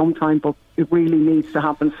happen sometime, but it really needs to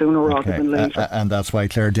happen sooner rather than later. And that's why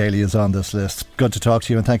Claire Daly is on this list. Good to talk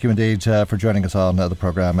to you, and thank you indeed for joining us on the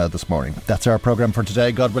programme this morning. That's our programme for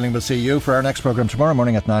today. God willing, we'll see you for our next programme tomorrow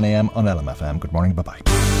morning at 9 a.m. on LMFM. Good morning, bye-bye.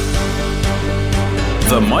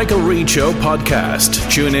 The Michael Reid Show podcast.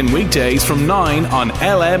 Tune in weekdays from 9 on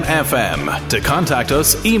LMFM. To contact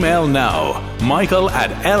us, email now,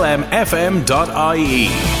 michael@lmfm.ie.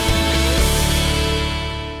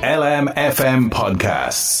 LMFM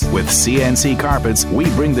podcasts. With CNC Carpets, we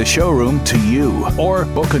bring the showroom to you. Or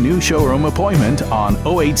book a new showroom appointment on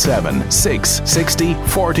 087 660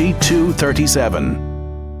 40 237.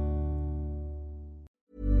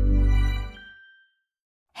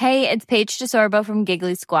 Hey, it's Paige DeSorbo from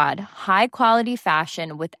Giggly Squad. High quality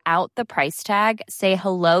fashion without the price tag. Say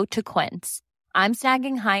hello to Quince. I'm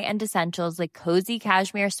snagging high-end essentials like cozy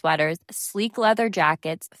cashmere sweaters, sleek leather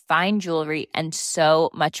jackets, fine jewelry, and so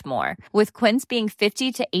much more. With Quince being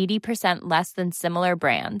 50 to 80% less than similar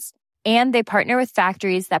brands. And they partner with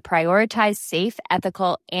factories that prioritize safe,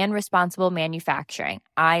 ethical, and responsible manufacturing.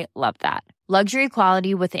 I love that. Luxury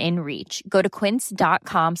quality within reach. Go to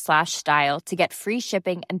quince.com/style to get free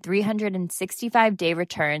shipping and 365-day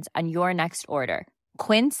returns on your next order.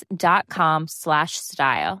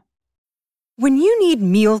 Quince.com/style. When you need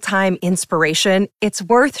mealtime inspiration, it's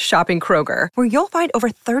worth shopping Kroger, where you'll find over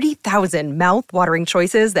 30,000 mouth-watering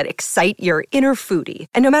choices that excite your inner foodie.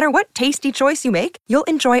 And no matter what tasty choice you make, you'll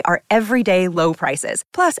enjoy our everyday low prices,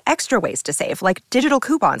 plus extra ways to save, like digital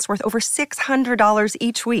coupons worth over $600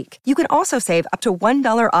 each week. You can also save up to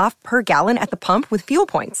 $1 off per gallon at the pump with fuel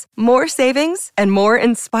points. More savings and more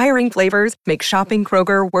inspiring flavors make shopping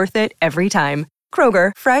Kroger worth it every time.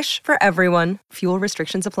 Kroger, fresh for everyone. Fuel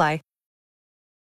restrictions apply.